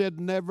 He said,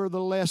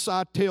 nevertheless,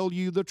 I tell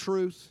you the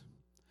truth.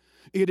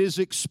 It is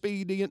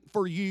expedient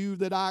for you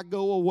that I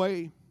go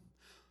away.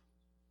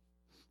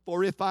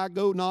 For if I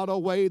go not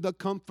away, the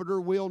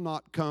Comforter will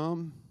not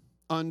come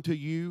unto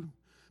you.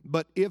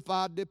 But if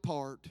I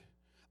depart,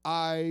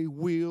 I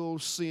will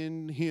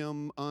send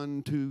Him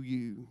unto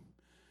you.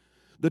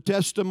 The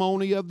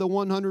testimony of the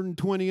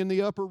 120 in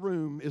the upper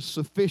room is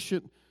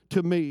sufficient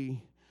to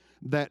me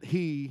that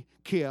He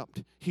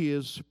kept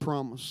His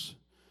promise.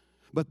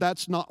 But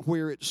that's not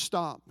where it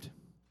stopped.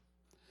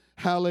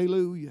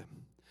 Hallelujah.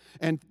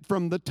 And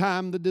from the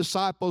time the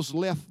disciples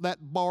left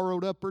that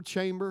borrowed upper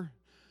chamber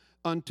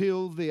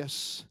until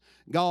this,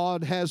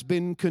 God has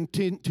been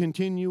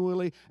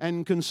continually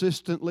and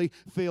consistently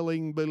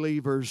filling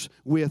believers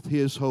with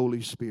His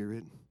Holy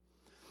Spirit.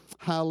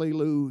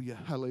 Hallelujah.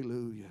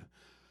 Hallelujah.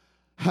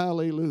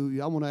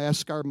 Hallelujah. I want to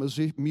ask our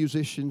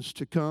musicians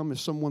to come. If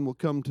someone will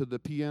come to the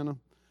piano,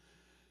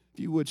 if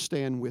you would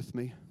stand with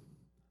me.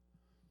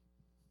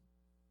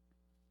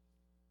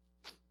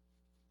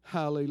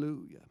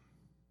 Hallelujah.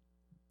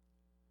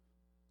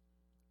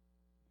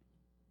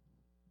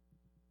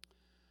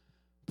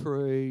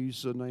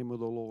 Praise the name of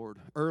the Lord.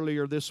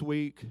 Earlier this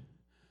week,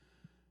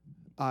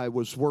 I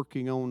was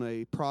working on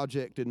a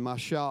project in my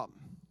shop.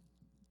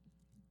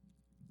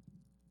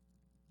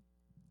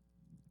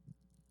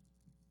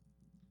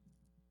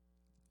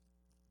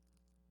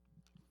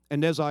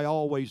 And as I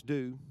always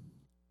do,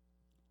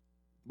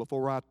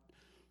 before I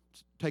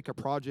take a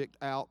project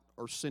out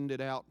or send it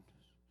out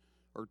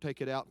or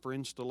take it out for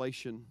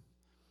installation,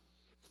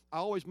 I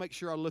always make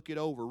sure I look it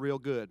over real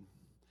good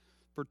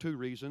for two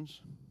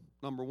reasons.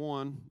 Number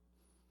one,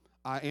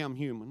 I am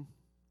human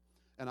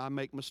and I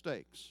make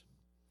mistakes.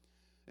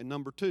 And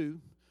number two,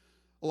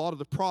 a lot of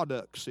the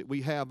products that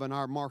we have in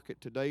our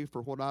market today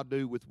for what I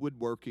do with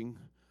woodworking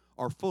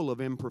are full of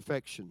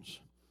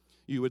imperfections.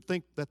 You would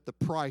think that the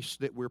price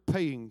that we're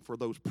paying for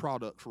those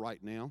products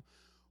right now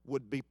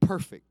would be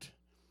perfect,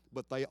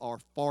 but they are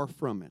far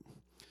from it.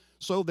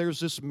 So there's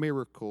this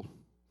miracle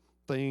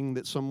thing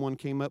that someone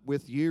came up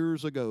with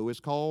years ago. It's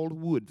called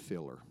wood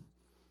filler.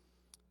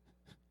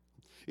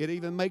 It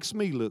even makes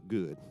me look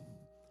good.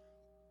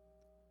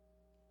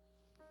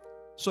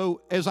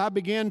 So as I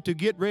began to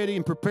get ready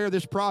and prepare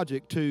this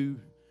project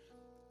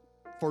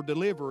for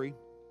delivery,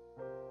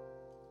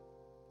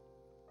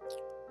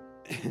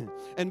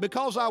 and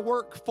because I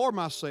work for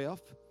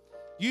myself,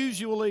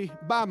 usually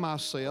by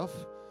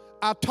myself,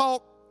 I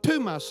talk to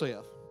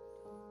myself.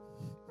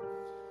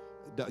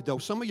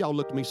 Some of y'all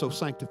look at me so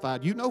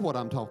sanctified, you know what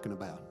I'm talking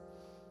about.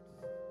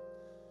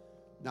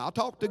 Now, I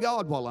talk to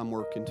God while I'm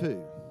working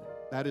too.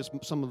 That is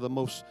some of the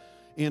most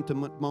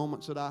intimate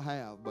moments that I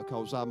have,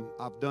 because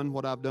I've done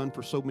what I've done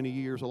for so many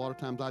years. A lot of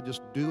times I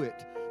just do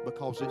it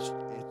because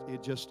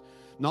it just,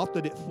 not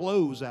that it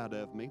flows out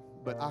of me,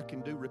 but I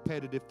can do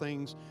repetitive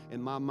things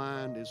and my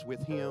mind is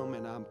with Him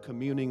and I'm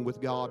communing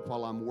with God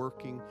while I'm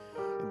working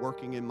and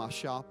working in my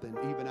shop and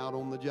even out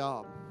on the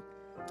job.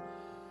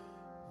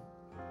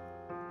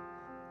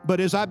 But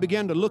as I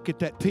began to look at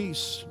that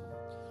piece,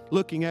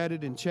 looking at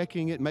it and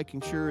checking it,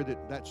 making sure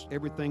that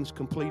everything's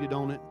completed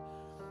on it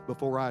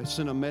before I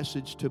sent a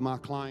message to my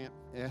client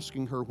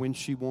asking her when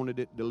she wanted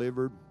it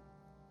delivered,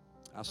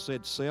 I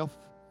said, "Self,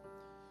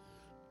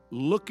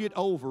 look it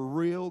over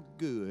real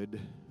good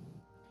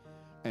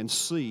and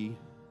see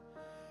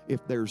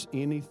if there's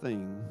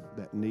anything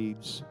that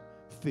needs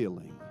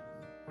filling."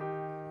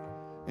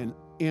 And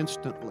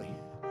instantly,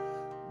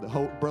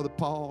 Brother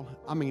Paul,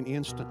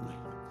 instantly,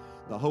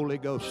 the Holy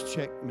Ghost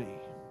checked me.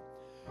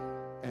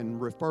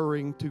 And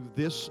referring to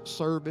this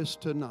service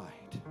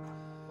tonight,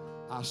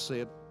 I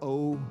said,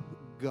 "Oh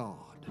God,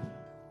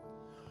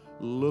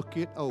 look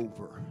it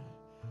over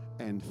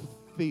and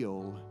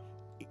fill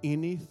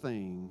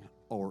anything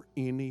or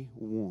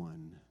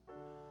anyone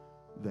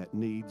that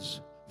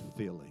needs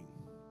filling."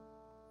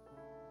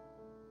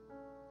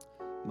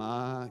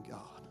 My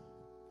God.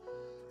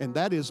 And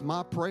that is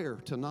my prayer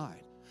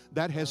tonight.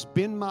 That has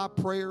been my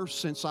prayer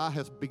since I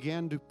have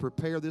began to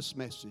prepare this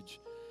message,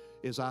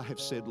 is I have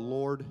said,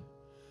 "Lord,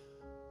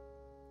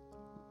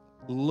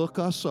 look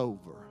us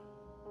over."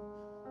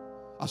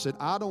 I said,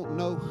 I don't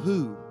know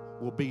who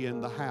will be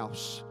in the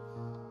house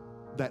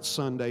that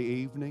Sunday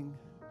evening,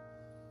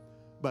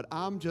 but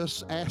I'm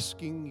just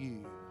asking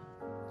you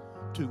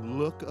to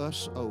look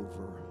us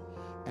over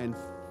and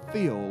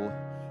fill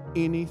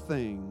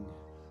anything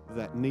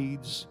that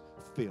needs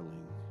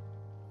filling.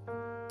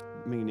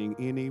 Meaning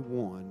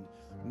anyone.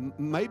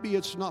 Maybe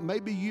it's not,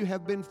 maybe you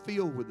have been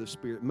filled with the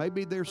Spirit.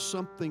 Maybe there's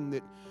something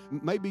that,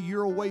 maybe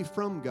you're away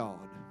from God.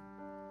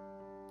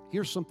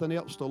 Here's something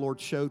else the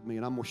Lord showed me,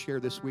 and I'm going to share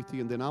this with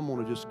you, and then I'm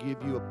going to just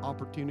give you an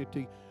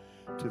opportunity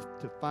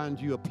to find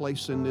you a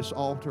place in this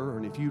altar.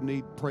 And if you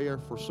need prayer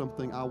for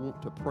something, I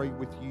want to pray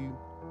with you.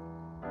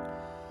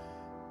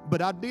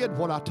 But I did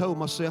what I told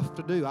myself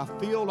to do. I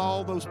filled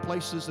all those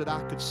places that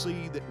I could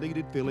see that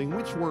needed filling,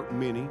 which weren't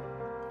many.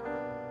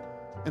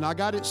 And I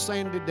got it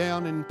sanded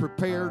down and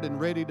prepared and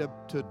ready to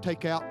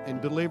take out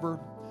and deliver.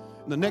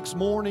 And the next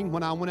morning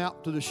when I went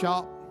out to the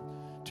shop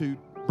to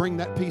bring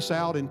that piece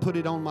out and put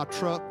it on my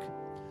truck,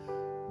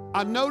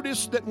 I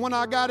noticed that when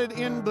I got it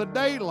in the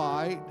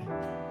daylight,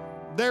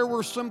 there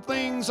were some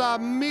things I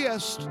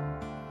missed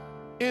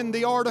in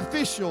the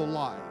artificial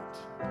light.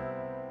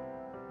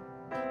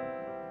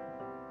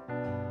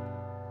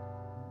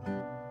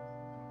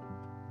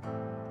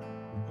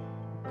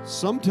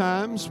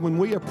 Sometimes when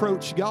we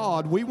approach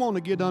God, we want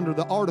to get under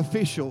the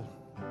artificial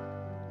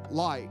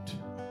light.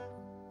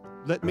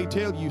 Let me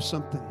tell you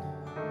something.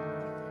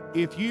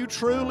 If you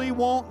truly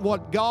want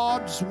what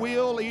God's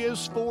will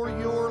is for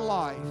your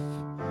life,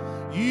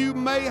 you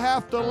may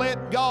have to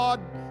let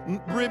God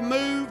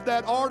remove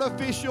that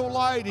artificial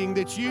lighting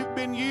that you've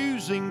been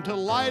using to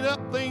light up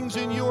things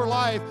in your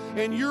life,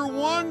 and you're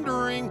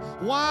wondering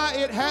why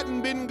it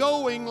hadn't been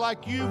going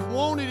like you've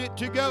wanted it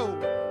to go.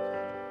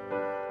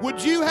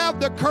 Would you have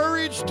the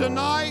courage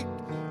tonight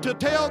to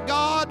tell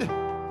God,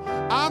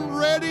 I'm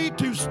ready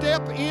to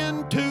step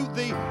into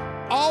the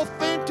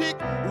authentic,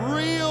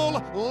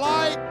 real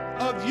light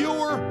of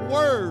your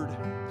word.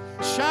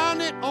 Shine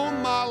it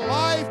on my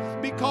life,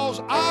 because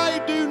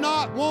I do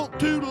not want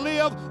to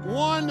live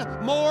one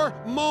more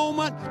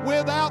moment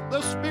without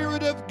the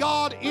Spirit of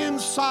God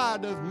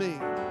inside of me.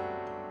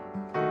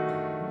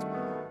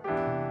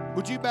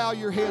 Would you bow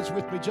your heads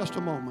with me just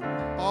a moment?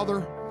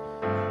 Father,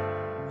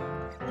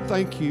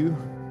 thank you.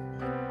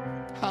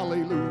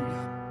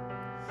 Hallelujah.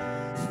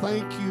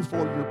 Thank you for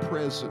your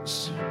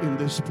presence in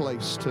this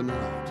place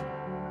tonight.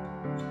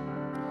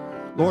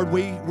 Lord,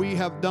 we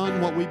have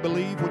done what we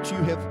believe, what you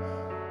have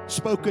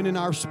spoken in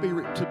our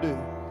spirit to do.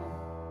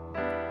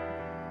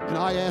 And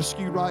I ask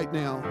you right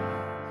now,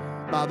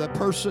 by the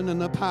person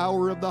and the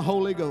power of the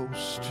Holy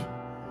Ghost,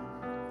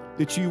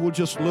 that you will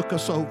just look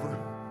us over.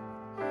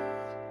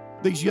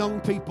 These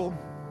young people,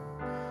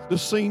 the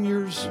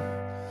seniors,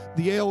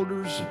 the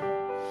elders,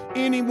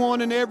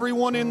 anyone and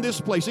everyone in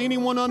this place,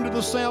 anyone under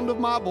the sound of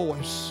my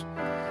voice,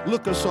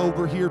 look us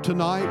over here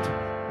tonight.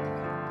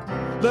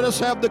 Let us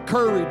have the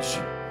courage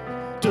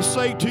to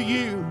say to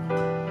you,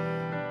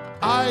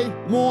 I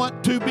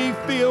want to be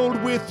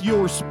filled with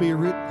your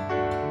Spirit.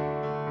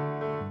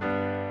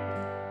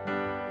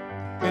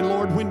 And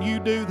Lord, when you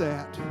do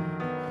that,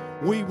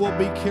 we will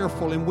be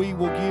careful and we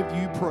will give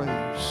you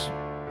praise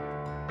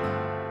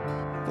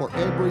for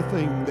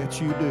everything that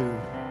you do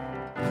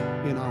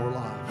in our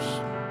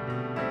lives.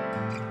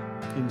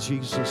 In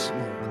Jesus'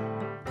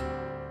 name.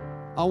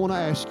 I want to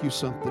ask you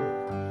something.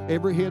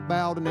 Every head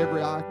bowed and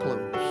every eye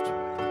closed.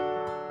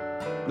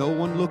 No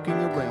one looking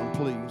around,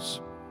 please.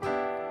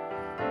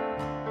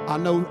 I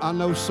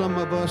know some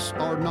of us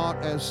are not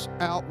as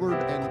outward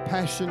and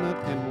passionate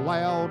and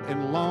loud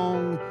and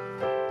long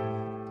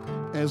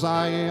as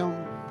I am,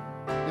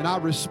 and I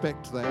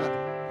respect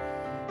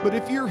that. But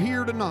if you're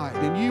here tonight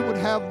and you would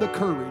have the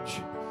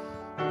courage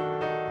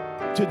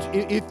to,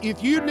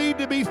 if you need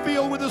to be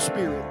filled with the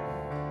Spirit,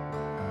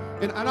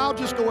 and I'll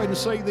just go ahead and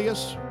say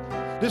this.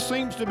 This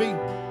seems to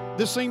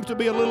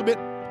be a little bit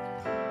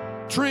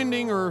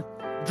trending or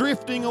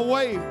drifting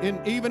away,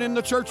 even in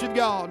the Church of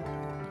God.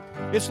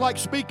 It's like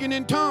speaking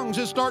in tongues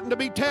is starting to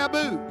be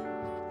taboo.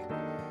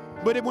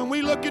 But when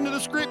we look into the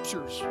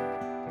Scriptures,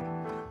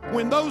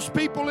 when those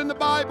people in the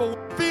Bible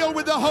were filled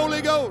with the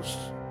Holy Ghost,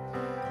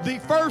 the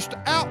first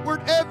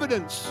outward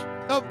evidence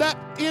of that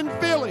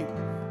infilling,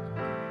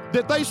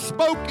 that they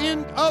spoke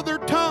in other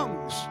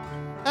tongues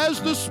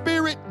as the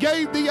Spirit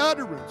gave the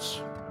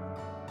utterance.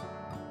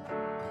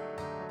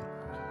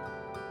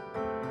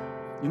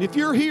 And if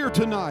you're here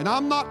tonight,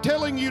 I'm not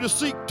telling you to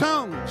seek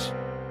tongues.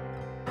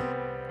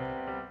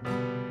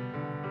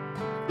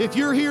 If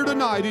you're here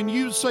tonight and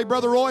you say,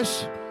 Brother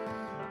Royce,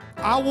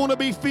 I want to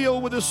be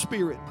filled with the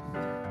Spirit,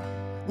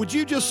 would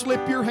you just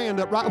slip your hand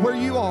up right where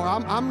you are?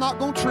 I'm not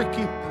going to trick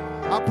you.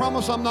 I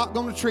promise I'm not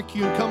going to trick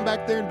you and come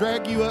back there and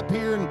drag you up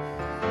here and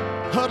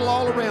huddle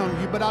all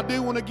around you. But I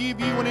do want to give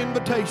you an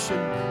invitation.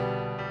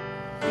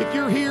 If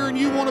you're here and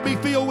you want to be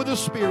filled with the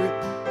Spirit,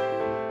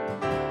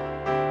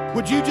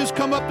 would you just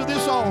come up to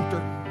this altar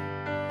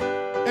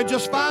and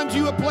just find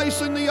you a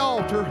place in the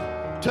altar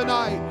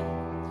tonight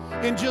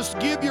and just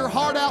give your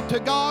heart out to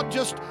God?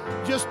 Just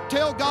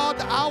tell God,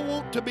 I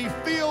want to be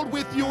filled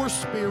with your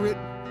Spirit.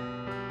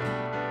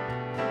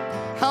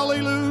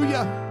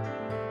 Hallelujah.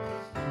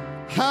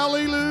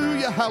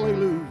 Hallelujah.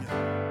 Hallelujah.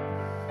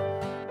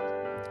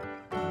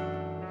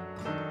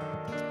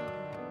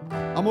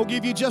 I'm going to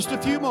give you just a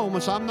few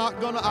moments. I'm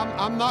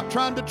not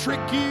trying to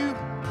trick you.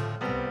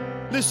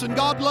 Listen,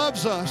 God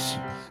loves us.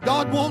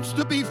 God wants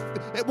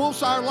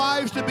our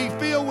lives to be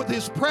filled with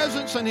His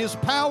presence and His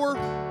power.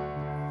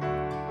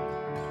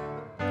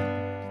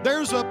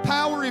 There's a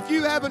power, if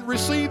you haven't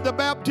received the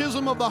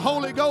baptism of the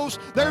Holy Ghost,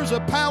 there's a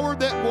power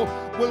that will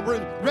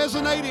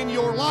resonate in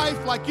your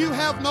life like you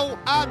have no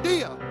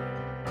idea.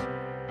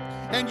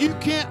 And you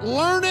can't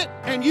learn it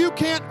and you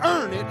can't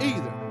earn it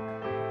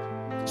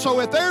either.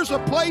 So if there's a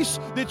place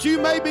that you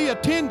may be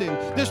attending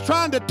that's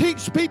trying to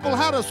teach people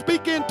how to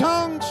speak in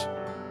tongues,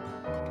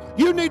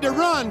 you need to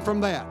run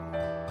from that.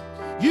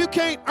 You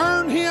can't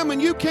earn Him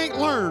and you can't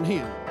learn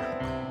Him.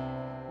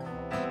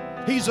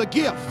 He's a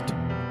gift.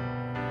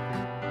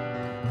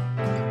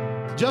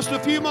 Just a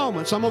few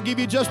moments. I'm going to give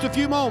you just a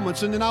few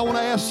moments, and then I want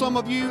to ask some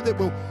of you that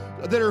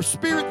are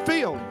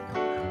Spirit-filled.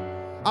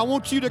 I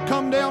want you to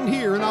come down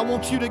here, and I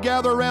want you to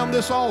gather around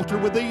this altar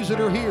with these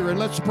that are here, and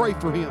let's pray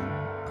for them.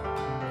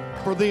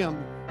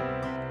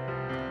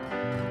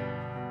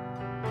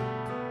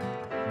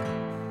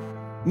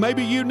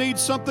 Maybe you need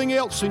something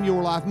else in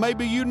your life.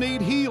 Maybe you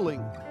need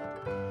healing.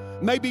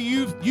 Maybe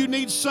you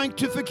need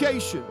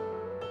sanctification.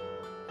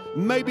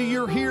 Maybe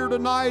you're here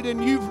tonight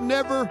and you've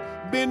never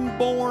been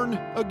born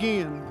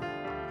again.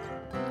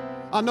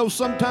 I know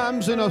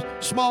sometimes in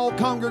a small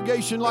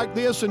congregation like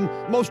this, and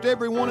most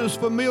everyone is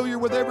familiar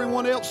with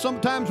everyone else,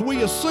 sometimes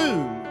we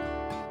assume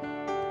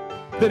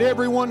that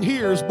everyone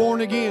here is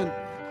born again.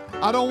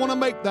 I don't want to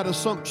make that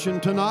assumption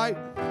tonight.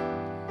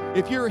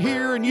 If you're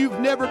here and you've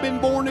never been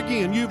born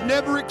again, you've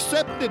never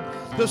accepted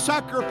the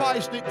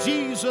sacrifice that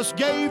Jesus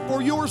gave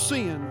for your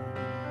sin,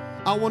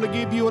 I want to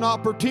give you an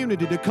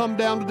opportunity to come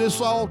down to this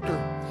altar,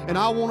 and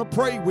I want to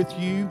pray with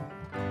you.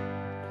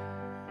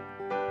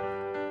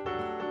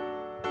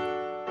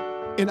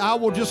 And I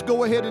will just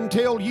go ahead and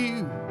tell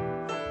you,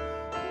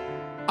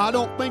 I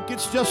don't think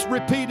it's just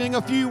repeating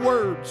a few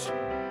words.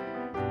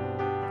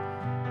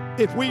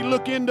 If we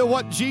look into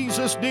what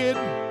Jesus did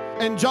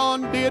and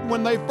John did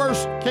when they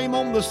first came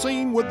on the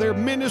scene with their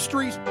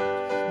ministries,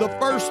 the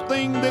first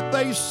thing that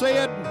they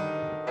said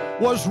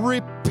was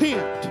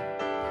repent.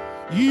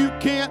 You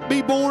can't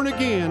be born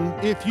again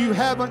if you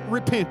haven't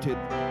repented.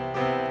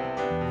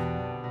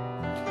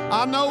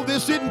 I know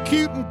this isn't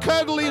cute and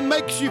cuddly and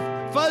makes you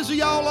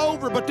fuzzy all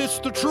over, but it's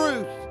the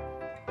truth.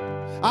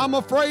 I'm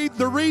afraid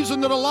the reason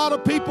that a lot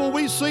of people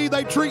we see,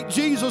 they treat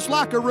Jesus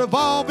like a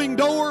revolving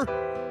door,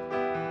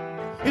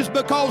 is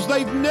because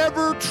they've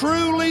never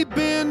truly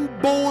been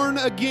born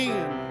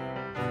again.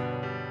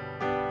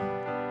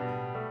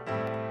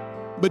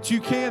 But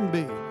you can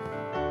be.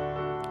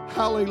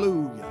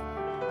 Hallelujah.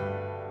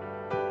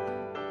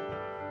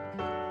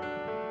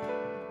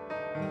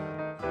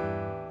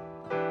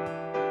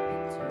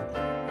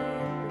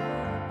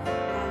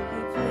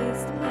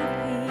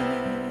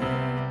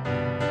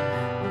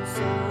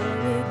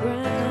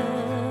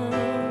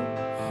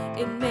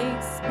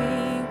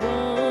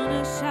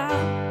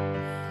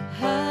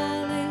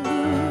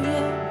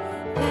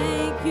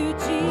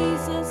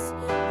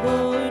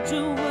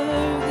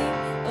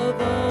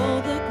 Of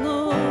all the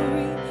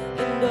glory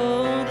and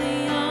all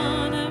the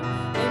honor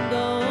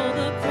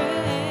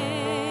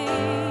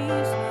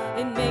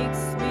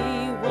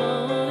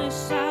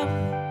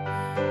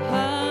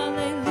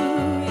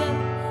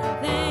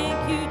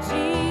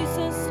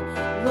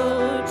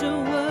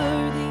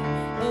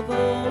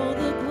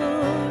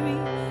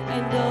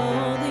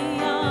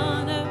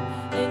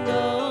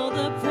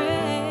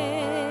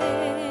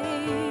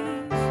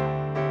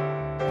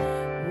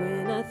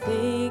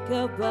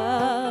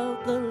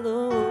the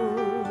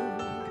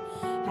Lord,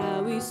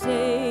 how He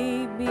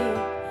saved me,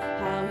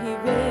 how He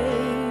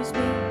raised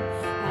me,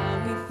 how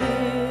He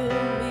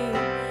filled me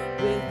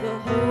with the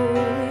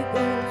Holy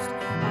Ghost,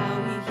 how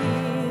He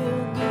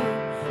healed me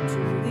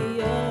to the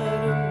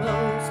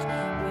uttermost.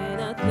 When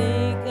I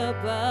think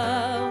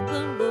about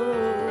the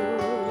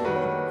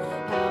Lord,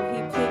 how He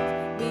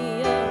picked me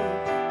up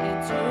and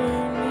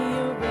turned me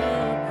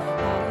around,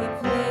 how He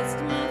placed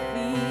my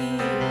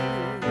feet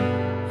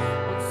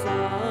on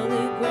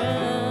solid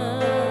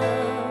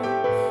ground,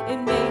 it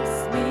makes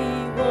me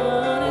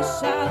wanna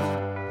shout,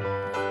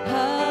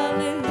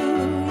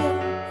 hallelujah,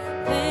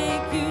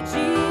 thank you,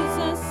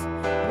 Jesus,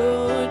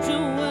 Lord,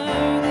 you're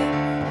worthy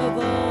of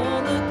all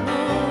the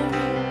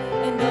glory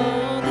and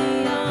all the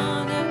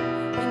honor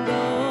and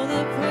all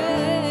the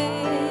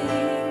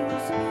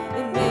praise.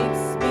 It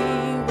makes me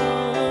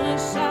wanna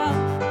shout,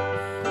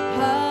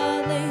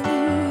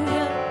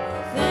 hallelujah,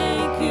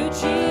 thank you,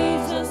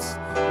 Jesus,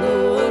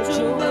 Lord,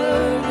 you're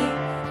worthy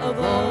of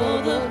all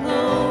the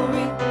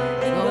glory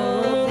and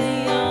all the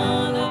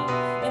honor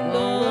and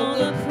all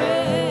the praise.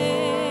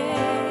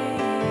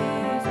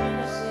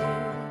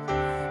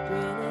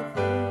 When I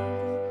think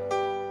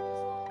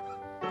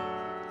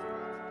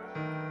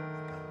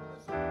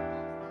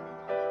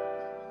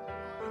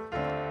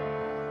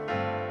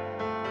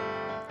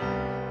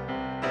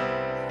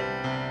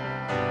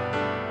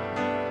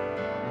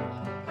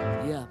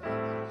Yeah.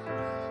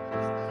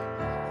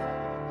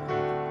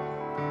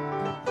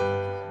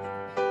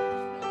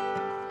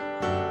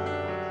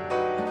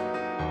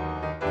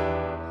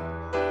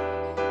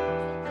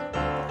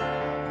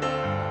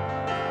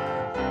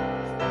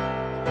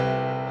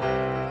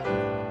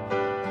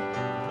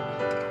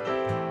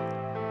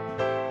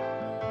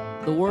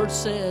 The word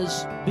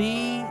says,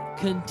 be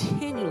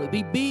continually,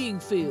 be being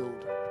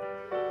filled.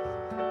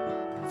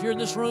 If you're in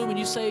this room and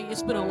you say,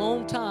 it's been a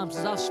long time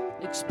since I've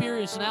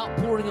experienced an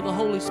outpouring of the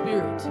Holy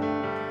Spirit.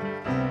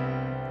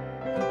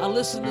 I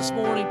listened this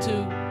morning to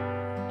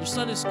your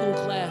Sunday school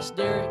class,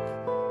 Derek.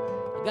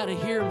 I got to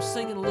hear him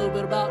singing a little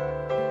bit about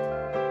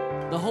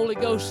the Holy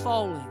Ghost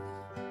falling.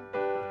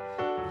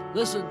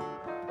 Listen,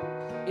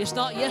 it's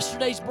not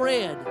yesterday's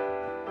bread.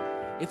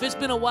 If it's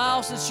been a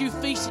while since you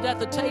feasted at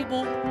the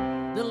table,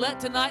 then let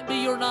tonight be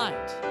your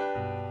night.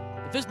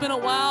 If it's been a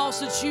while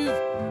since you've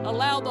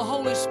allowed the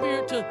Holy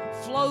Spirit to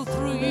flow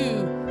through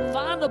you,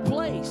 find a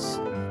place.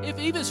 If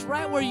even it's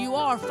right where you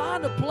are,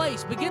 find a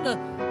place. Begin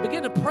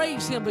to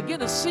praise Him. Begin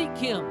to seek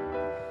Him.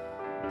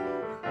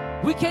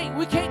 We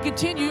can't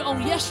continue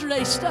on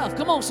yesterday's stuff.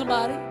 Come on,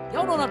 somebody.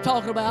 Y'all know what I'm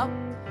talking about.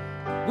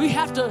 We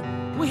have to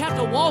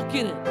walk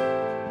in it.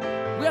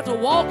 We have to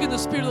walk in the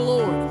Spirit of the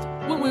Lord.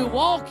 When we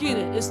walk in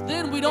it, it's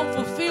then we don't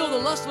fulfill the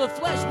lust of the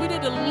flesh. We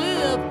need to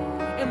live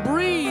and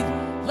breathe.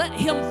 Let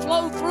Him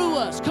flow through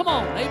us. Come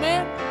on,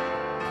 amen?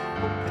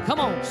 Come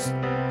on,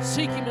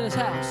 seek Him in His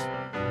house.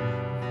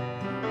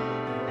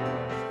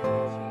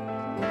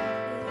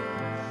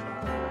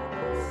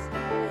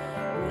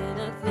 when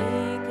I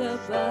think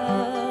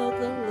about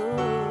the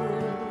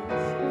Lord,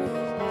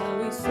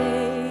 how He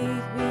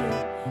saved me,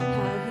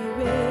 how He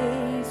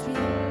raised me,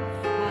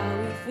 how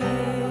He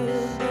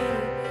filled me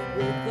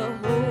with the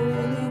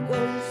Holy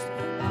Ghost,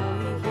 how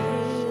He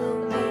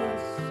healed me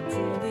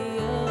to the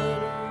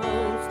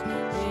uttermost.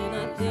 When I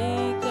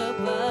think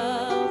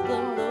about the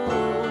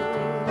Lord,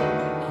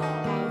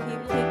 how He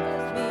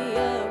picked me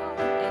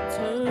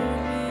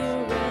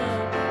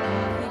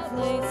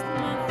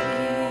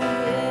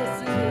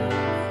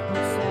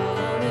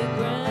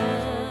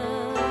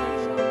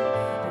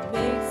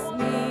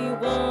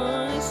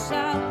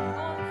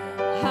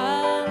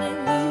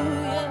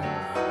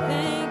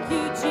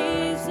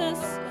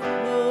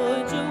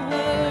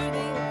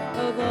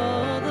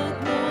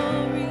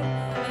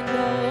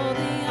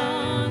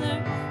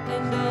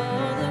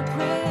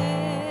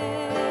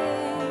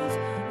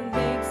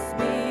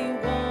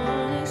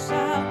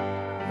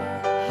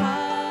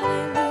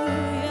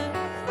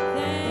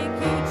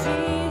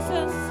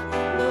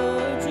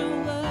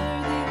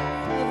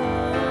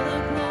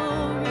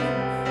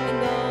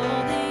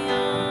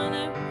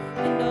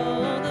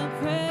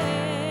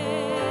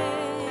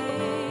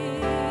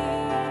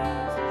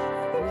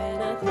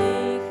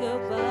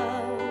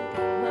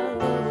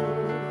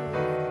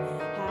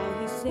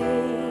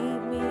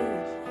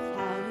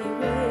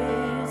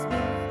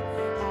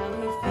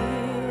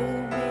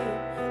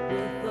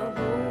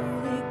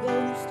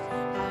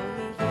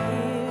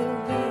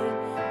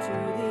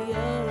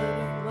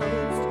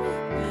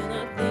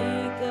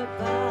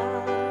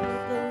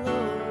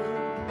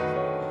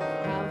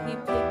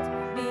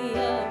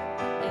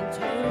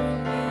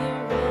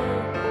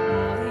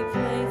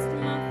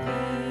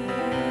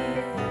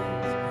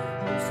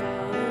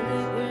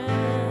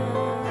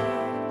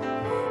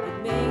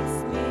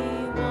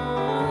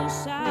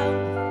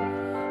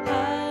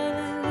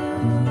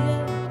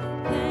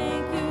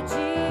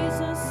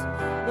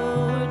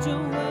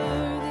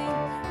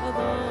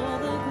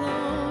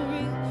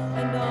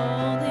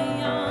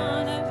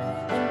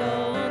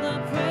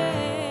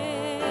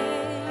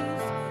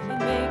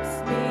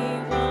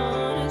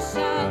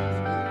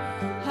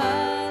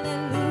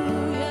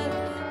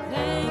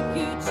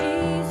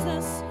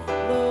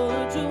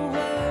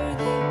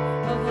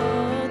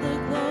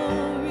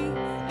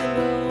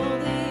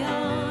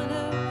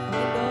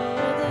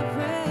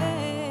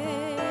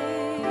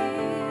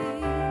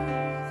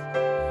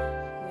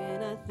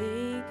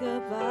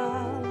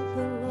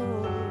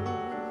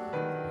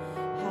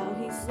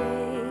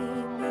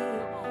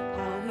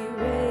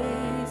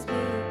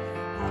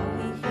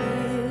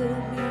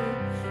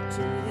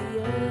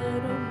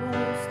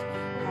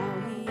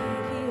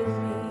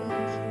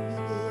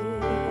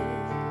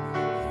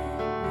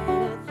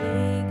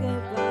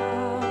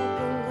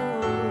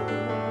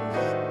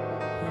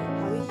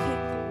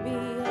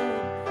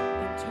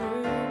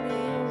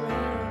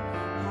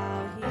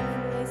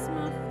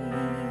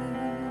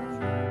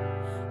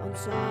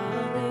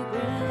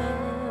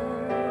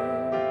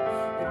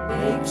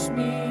makes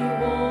me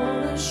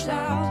want to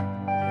shout,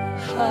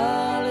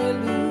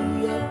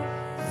 hallelujah.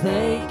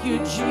 Thank you,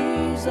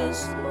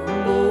 Jesus.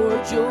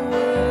 Lord, you're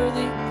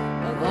worthy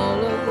of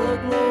all of the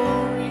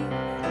glory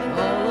and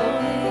all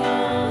of the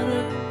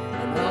honor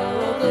and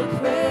all of the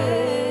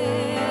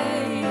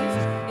praise.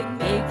 It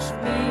makes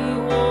me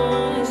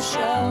want to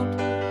shout,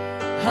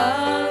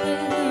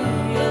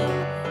 hallelujah.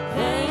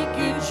 Thank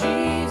you,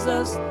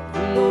 Jesus.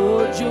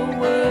 Lord, you're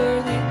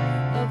worthy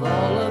of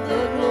all of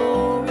the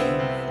glory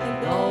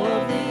and all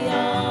of the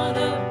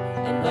honor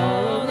and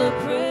all of the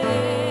praise.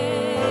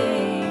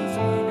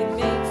 It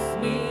makes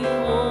me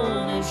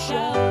want to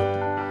shout,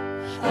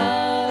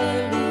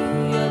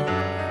 hallelujah.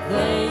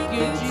 Thank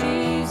you,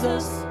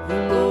 Jesus.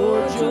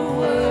 Lord, you're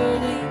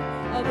worthy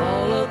of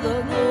all of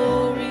the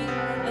glory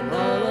and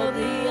all of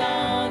the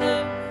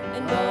honor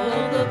and all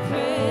of the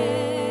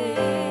praise.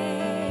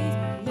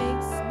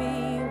 Makes me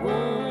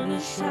want to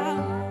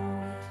shout,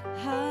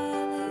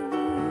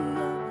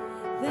 hallelujah.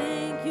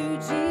 Thank you,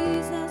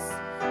 Jesus.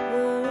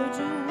 Lord,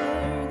 you're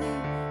worthy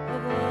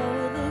of all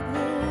of the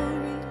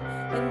glory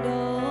and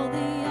all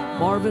the honor.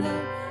 Marvin,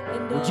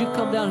 would you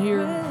come down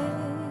here?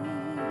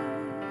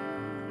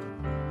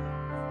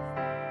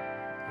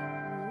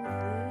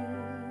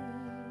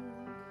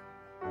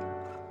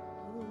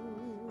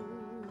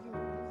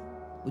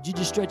 Would you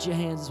just stretch your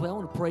hands this way? I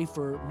want to pray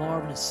for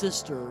Marvin, his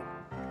sister.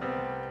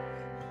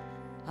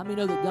 How many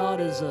know that God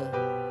is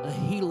a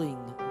healing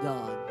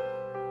God?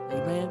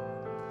 Amen.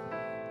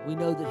 We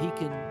know that He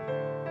can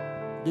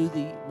do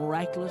the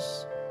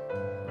miraculous.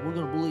 We're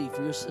going to believe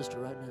for your sister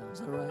right now. Is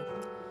that right?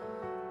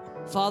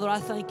 Father, I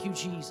thank you,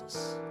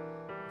 Jesus.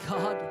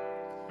 God,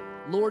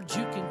 Lord,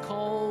 you can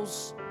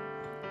cause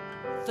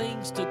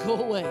things to go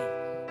away.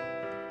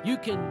 You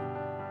can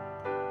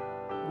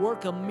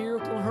work a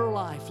miracle in her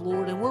life,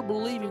 Lord, and we're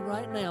believing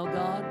right now,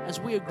 God, as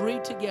we agree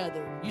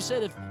together. You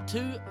said if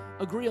two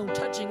agree on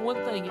touching one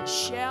thing, it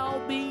shall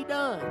be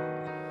done.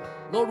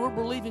 Lord, we're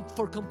believing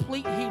for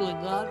complete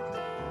healing, God.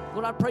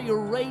 Lord, I pray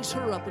you'll raise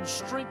her up and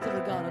strengthen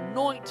her, God.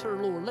 Anoint her,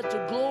 Lord. Let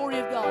the glory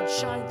of God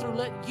shine through.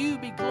 Let you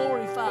be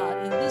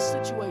glorified in this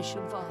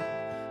situation, Father.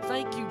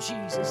 Thank you,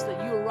 Jesus,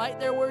 that you are right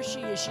there where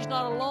she is. She's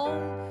not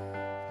alone.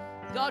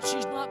 God,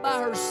 she's not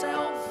by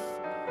herself.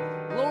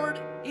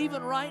 Lord,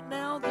 even right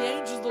now, the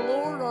angels of the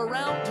Lord are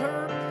around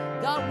her.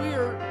 God, we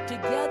are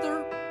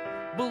together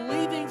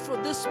believing for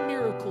this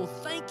miracle.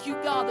 Thank you,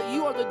 God, that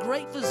you are the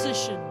great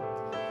physician.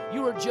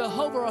 You are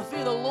Jehovah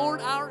Rapha, the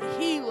Lord, our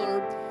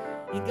healer.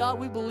 And God,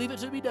 we believe it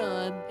to be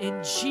done.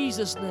 In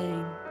Jesus'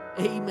 name,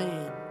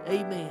 amen.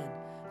 Amen.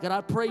 God,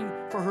 I pray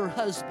for her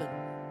husband.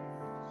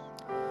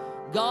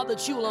 God,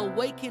 that you will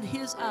awaken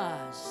his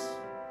eyes.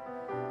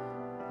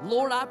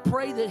 Lord, I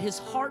pray that his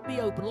heart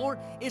be open. Lord,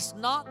 it's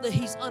not that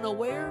he's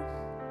unaware.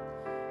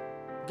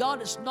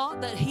 God, it's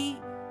not that he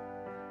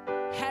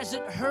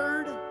hasn't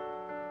heard,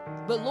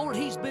 but Lord,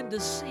 he's been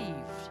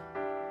deceived.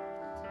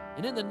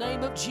 And in the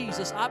name of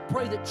Jesus, I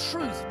pray that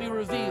truth be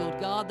revealed,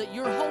 God, that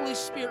your Holy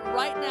Spirit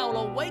right now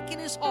will awaken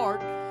his heart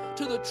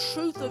to the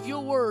truth of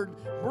your word.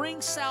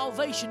 Bring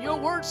salvation. Your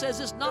word says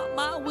it's not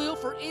my will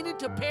for any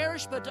to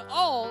perish, but to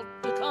all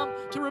to come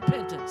to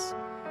repentance.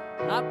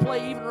 And I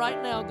pray even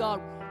right now,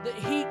 God, that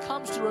he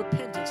comes to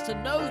repentance, to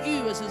know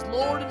you as his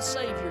Lord and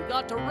Savior.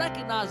 God, to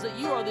recognize that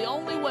you are the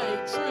only way,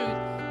 truth,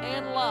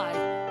 and life.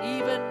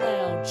 Even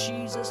now,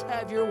 Jesus,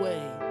 have your way.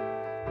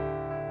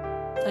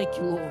 Thank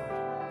you, Lord.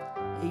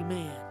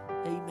 Amen.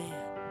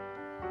 Amen.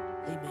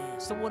 Amen.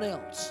 Someone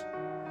else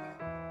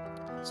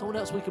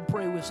we can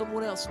pray with.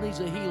 Someone else needs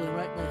a healing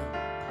right now.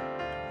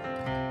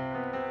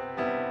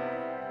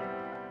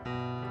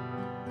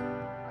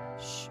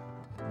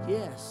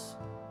 Yes.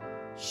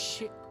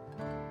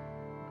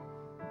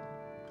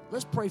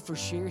 Let's pray for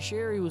Sherry.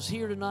 Sherry was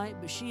here tonight,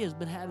 but she has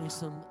been having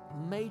some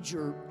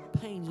major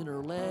pains in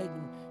her leg,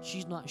 and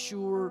she's not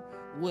sure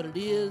what it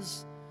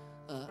is.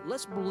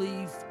 Let's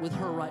believe with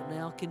her right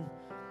now. Can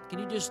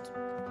you just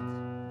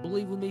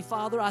believe with me?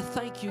 Father, I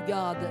thank you,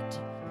 God, that,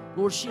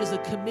 Lord, she is a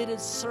committed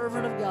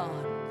servant of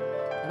God.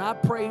 And I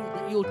pray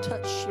that you'll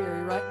touch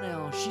Sherry right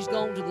now. She's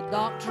gone to the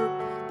doctor,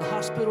 the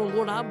hospital.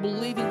 Lord, I'm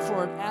believing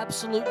for an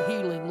absolute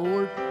healing,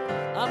 Lord.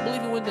 I'm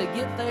believing when they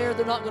get there,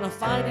 they're not going to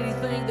find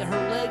anything, that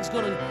her leg's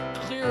going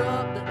to clear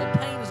up, that the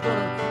pain is going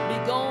to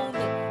be gone,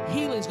 that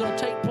healing is going to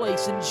take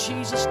place in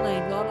Jesus'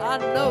 name, God. I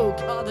know,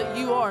 God, that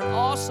you are an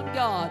awesome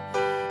God,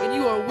 and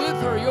you are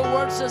with her. Your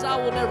word says, I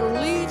will never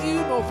leave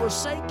you nor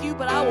forsake you,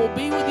 but I will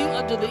be with you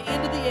unto the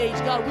end of the age.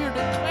 God, we are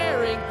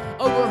declaring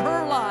over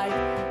her life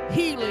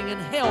healing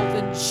and health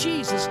in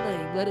Jesus'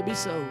 name. Let it be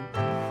so.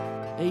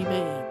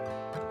 Amen.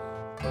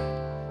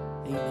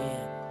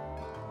 Amen.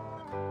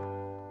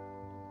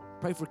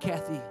 Pray for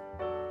Kathy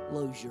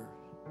Lozier.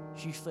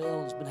 She fell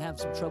and has been having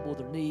some trouble with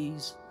her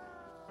knees.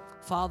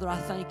 Father, I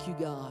thank you,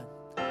 God,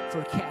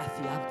 for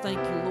Kathy. I thank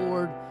you,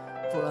 Lord,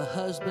 for a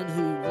husband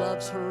who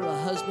loves her, a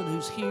husband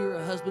who's here,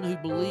 a husband who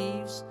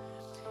believes.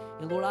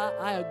 And Lord,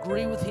 I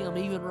agree with him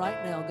even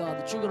right now, God,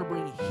 that you're going to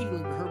bring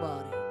healing to her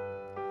body.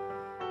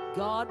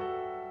 God,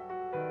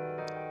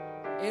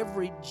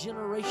 every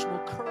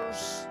generational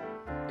curse,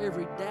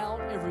 every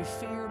doubt, every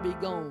fear be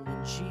gone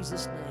in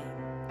Jesus' name.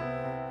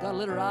 God,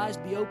 let her eyes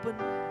be open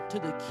to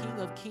the King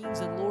of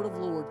Kings and Lord of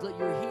Lords. Let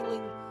your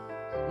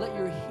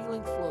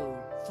healing flow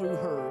through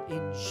her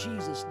in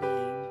Jesus'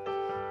 name.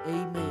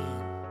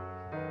 Amen.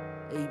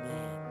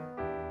 Amen.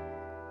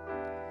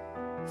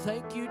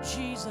 Thank you,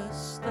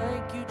 Jesus.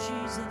 Thank you,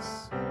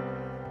 Jesus.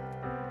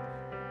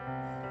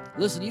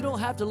 Listen, you don't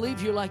have to leave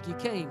here like you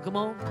came. Come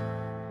on.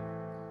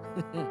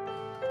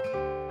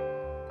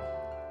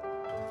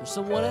 For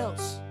someone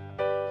else.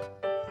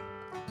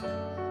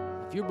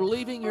 If you're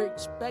believing, you're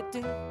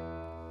expecting,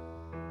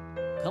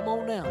 come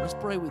on down. Let's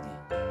pray with you.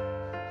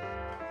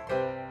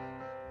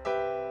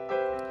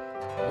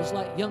 It's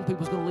like young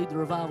people's going to lead the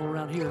revival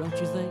around here, don't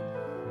you think?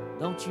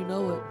 Don't you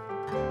know it?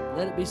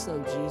 Let it be so,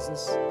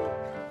 Jesus.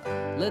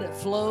 Let it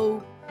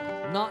flow,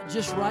 not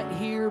just right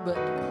here, but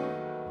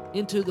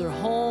into their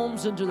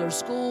homes, into their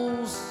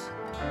schools,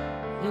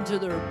 into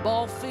their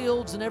ball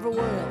fields and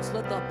everywhere else.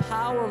 Let the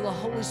power of the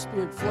Holy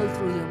Spirit flow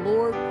through them.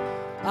 Lord,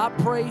 I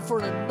pray for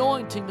an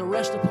anointing to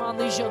rest upon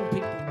these young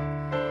people.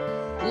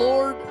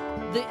 Lord,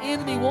 the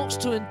enemy wants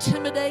to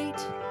intimidate.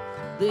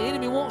 The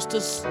enemy wants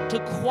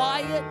to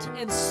quiet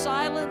and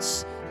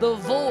silence the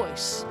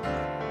voice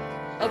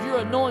of your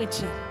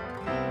anointing.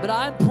 But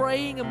I'm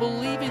praying and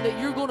believing that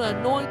you're going to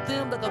anoint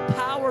them, that the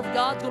power of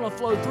God's going to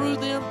flow through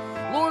them.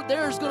 Lord,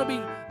 there's going to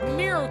be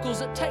miracles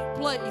that take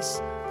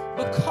place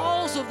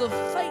because of the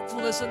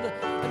faithfulness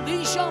and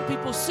these young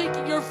people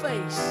seeking your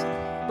face,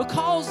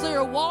 because they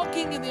are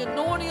walking in the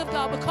anointing of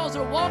God, because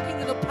they're walking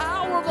in the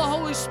power of the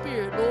Holy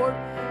Spirit, Lord.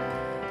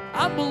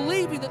 I'm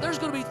believing that there's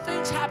going to be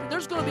things happening.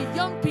 There's going to be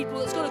young people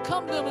that's going to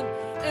come to them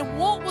and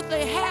want what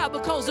they have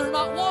because they're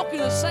not walking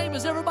the same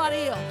as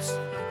everybody else.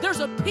 There's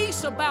a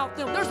peace about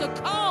them. There's a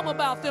calm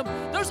about them.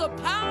 There's a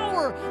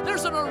power.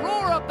 There's an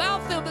aurora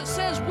about them that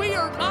says we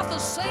are not the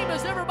same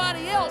as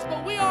everybody else,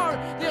 but we are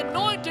the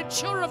anointed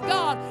children of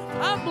God.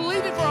 I'm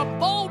believing for a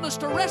boldness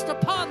to rest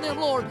upon them,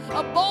 Lord,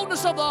 a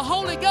boldness of the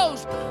Holy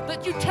Ghost,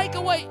 that you take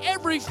away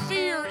every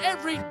fear,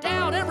 every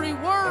doubt, every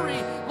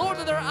worry, Lord,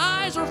 that their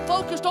eyes are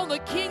focused on the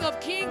King of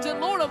Kings and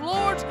Lord of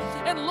Lords.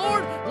 And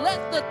Lord,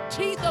 let the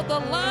teeth of the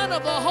lion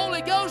of the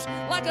Holy Ghost,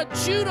 like a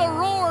Judah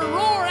roar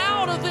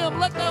out of them.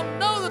 Let them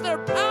know that they're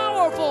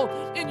powerful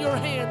in your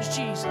hands,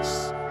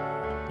 Jesus.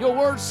 Your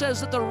word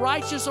says that the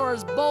righteous are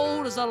as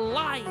bold as a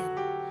lion.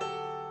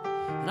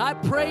 And I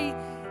pray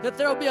that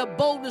there will be a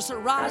boldness that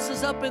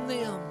rises up in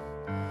them.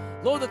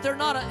 Lord, that they're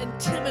not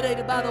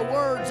intimidated by the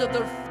words of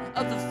the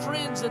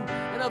friends and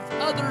of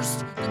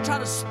others that try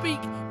to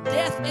speak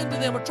death into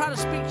them or try to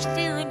speak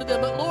fear into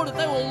them. But Lord, that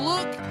they will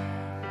look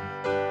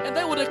and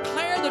they will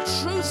declare the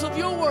truths of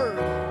your word.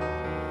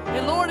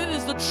 And Lord, it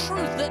is the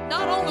truth that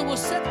not only will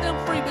set them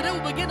free, but it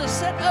will begin to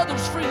set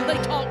others free that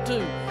they talk to.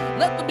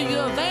 Let them be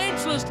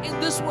evangelists in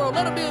this world.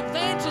 Let them be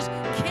evangelists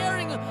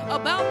caring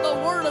about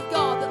the word of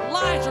God, that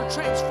lives are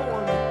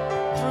transformed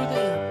through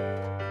them.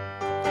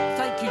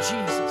 Thank you,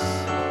 Jesus.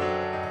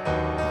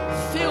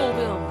 Fill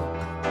them.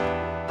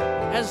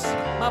 As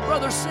my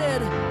brother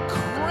said,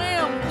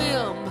 cram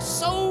them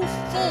so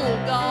full,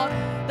 God,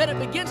 that it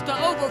begins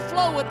to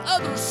overflow and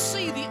others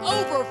see the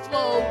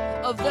overflow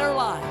of their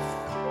life.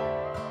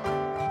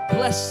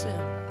 Bless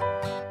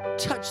them,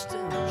 touch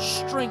them,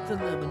 strengthen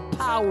them,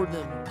 empower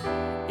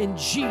them. In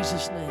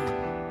Jesus' name,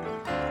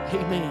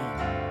 amen.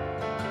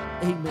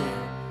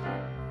 Amen.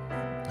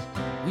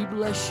 We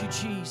bless you,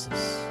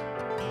 Jesus.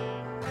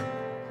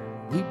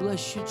 We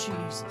bless you,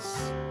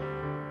 Jesus.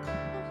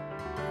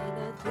 And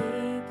I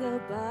think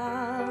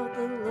about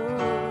the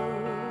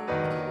Lord,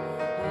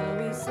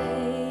 how He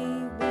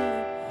saved me,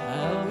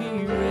 How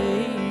He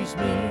raised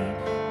me.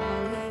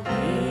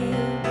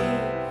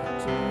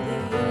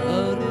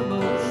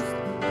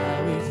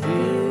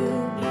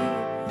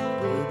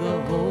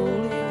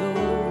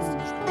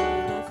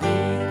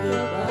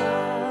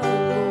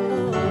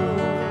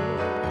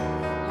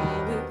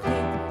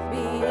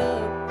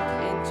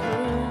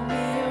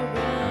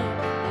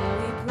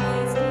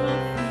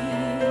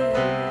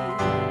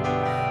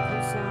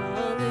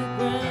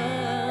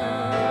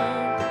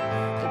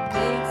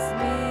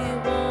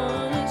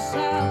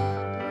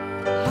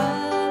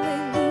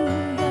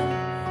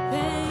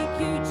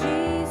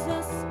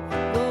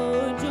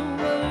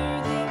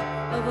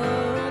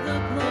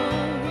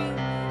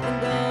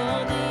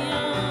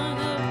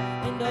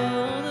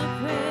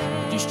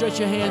 Stretch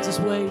your hands this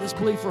way. Let's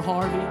believe for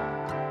Harvey.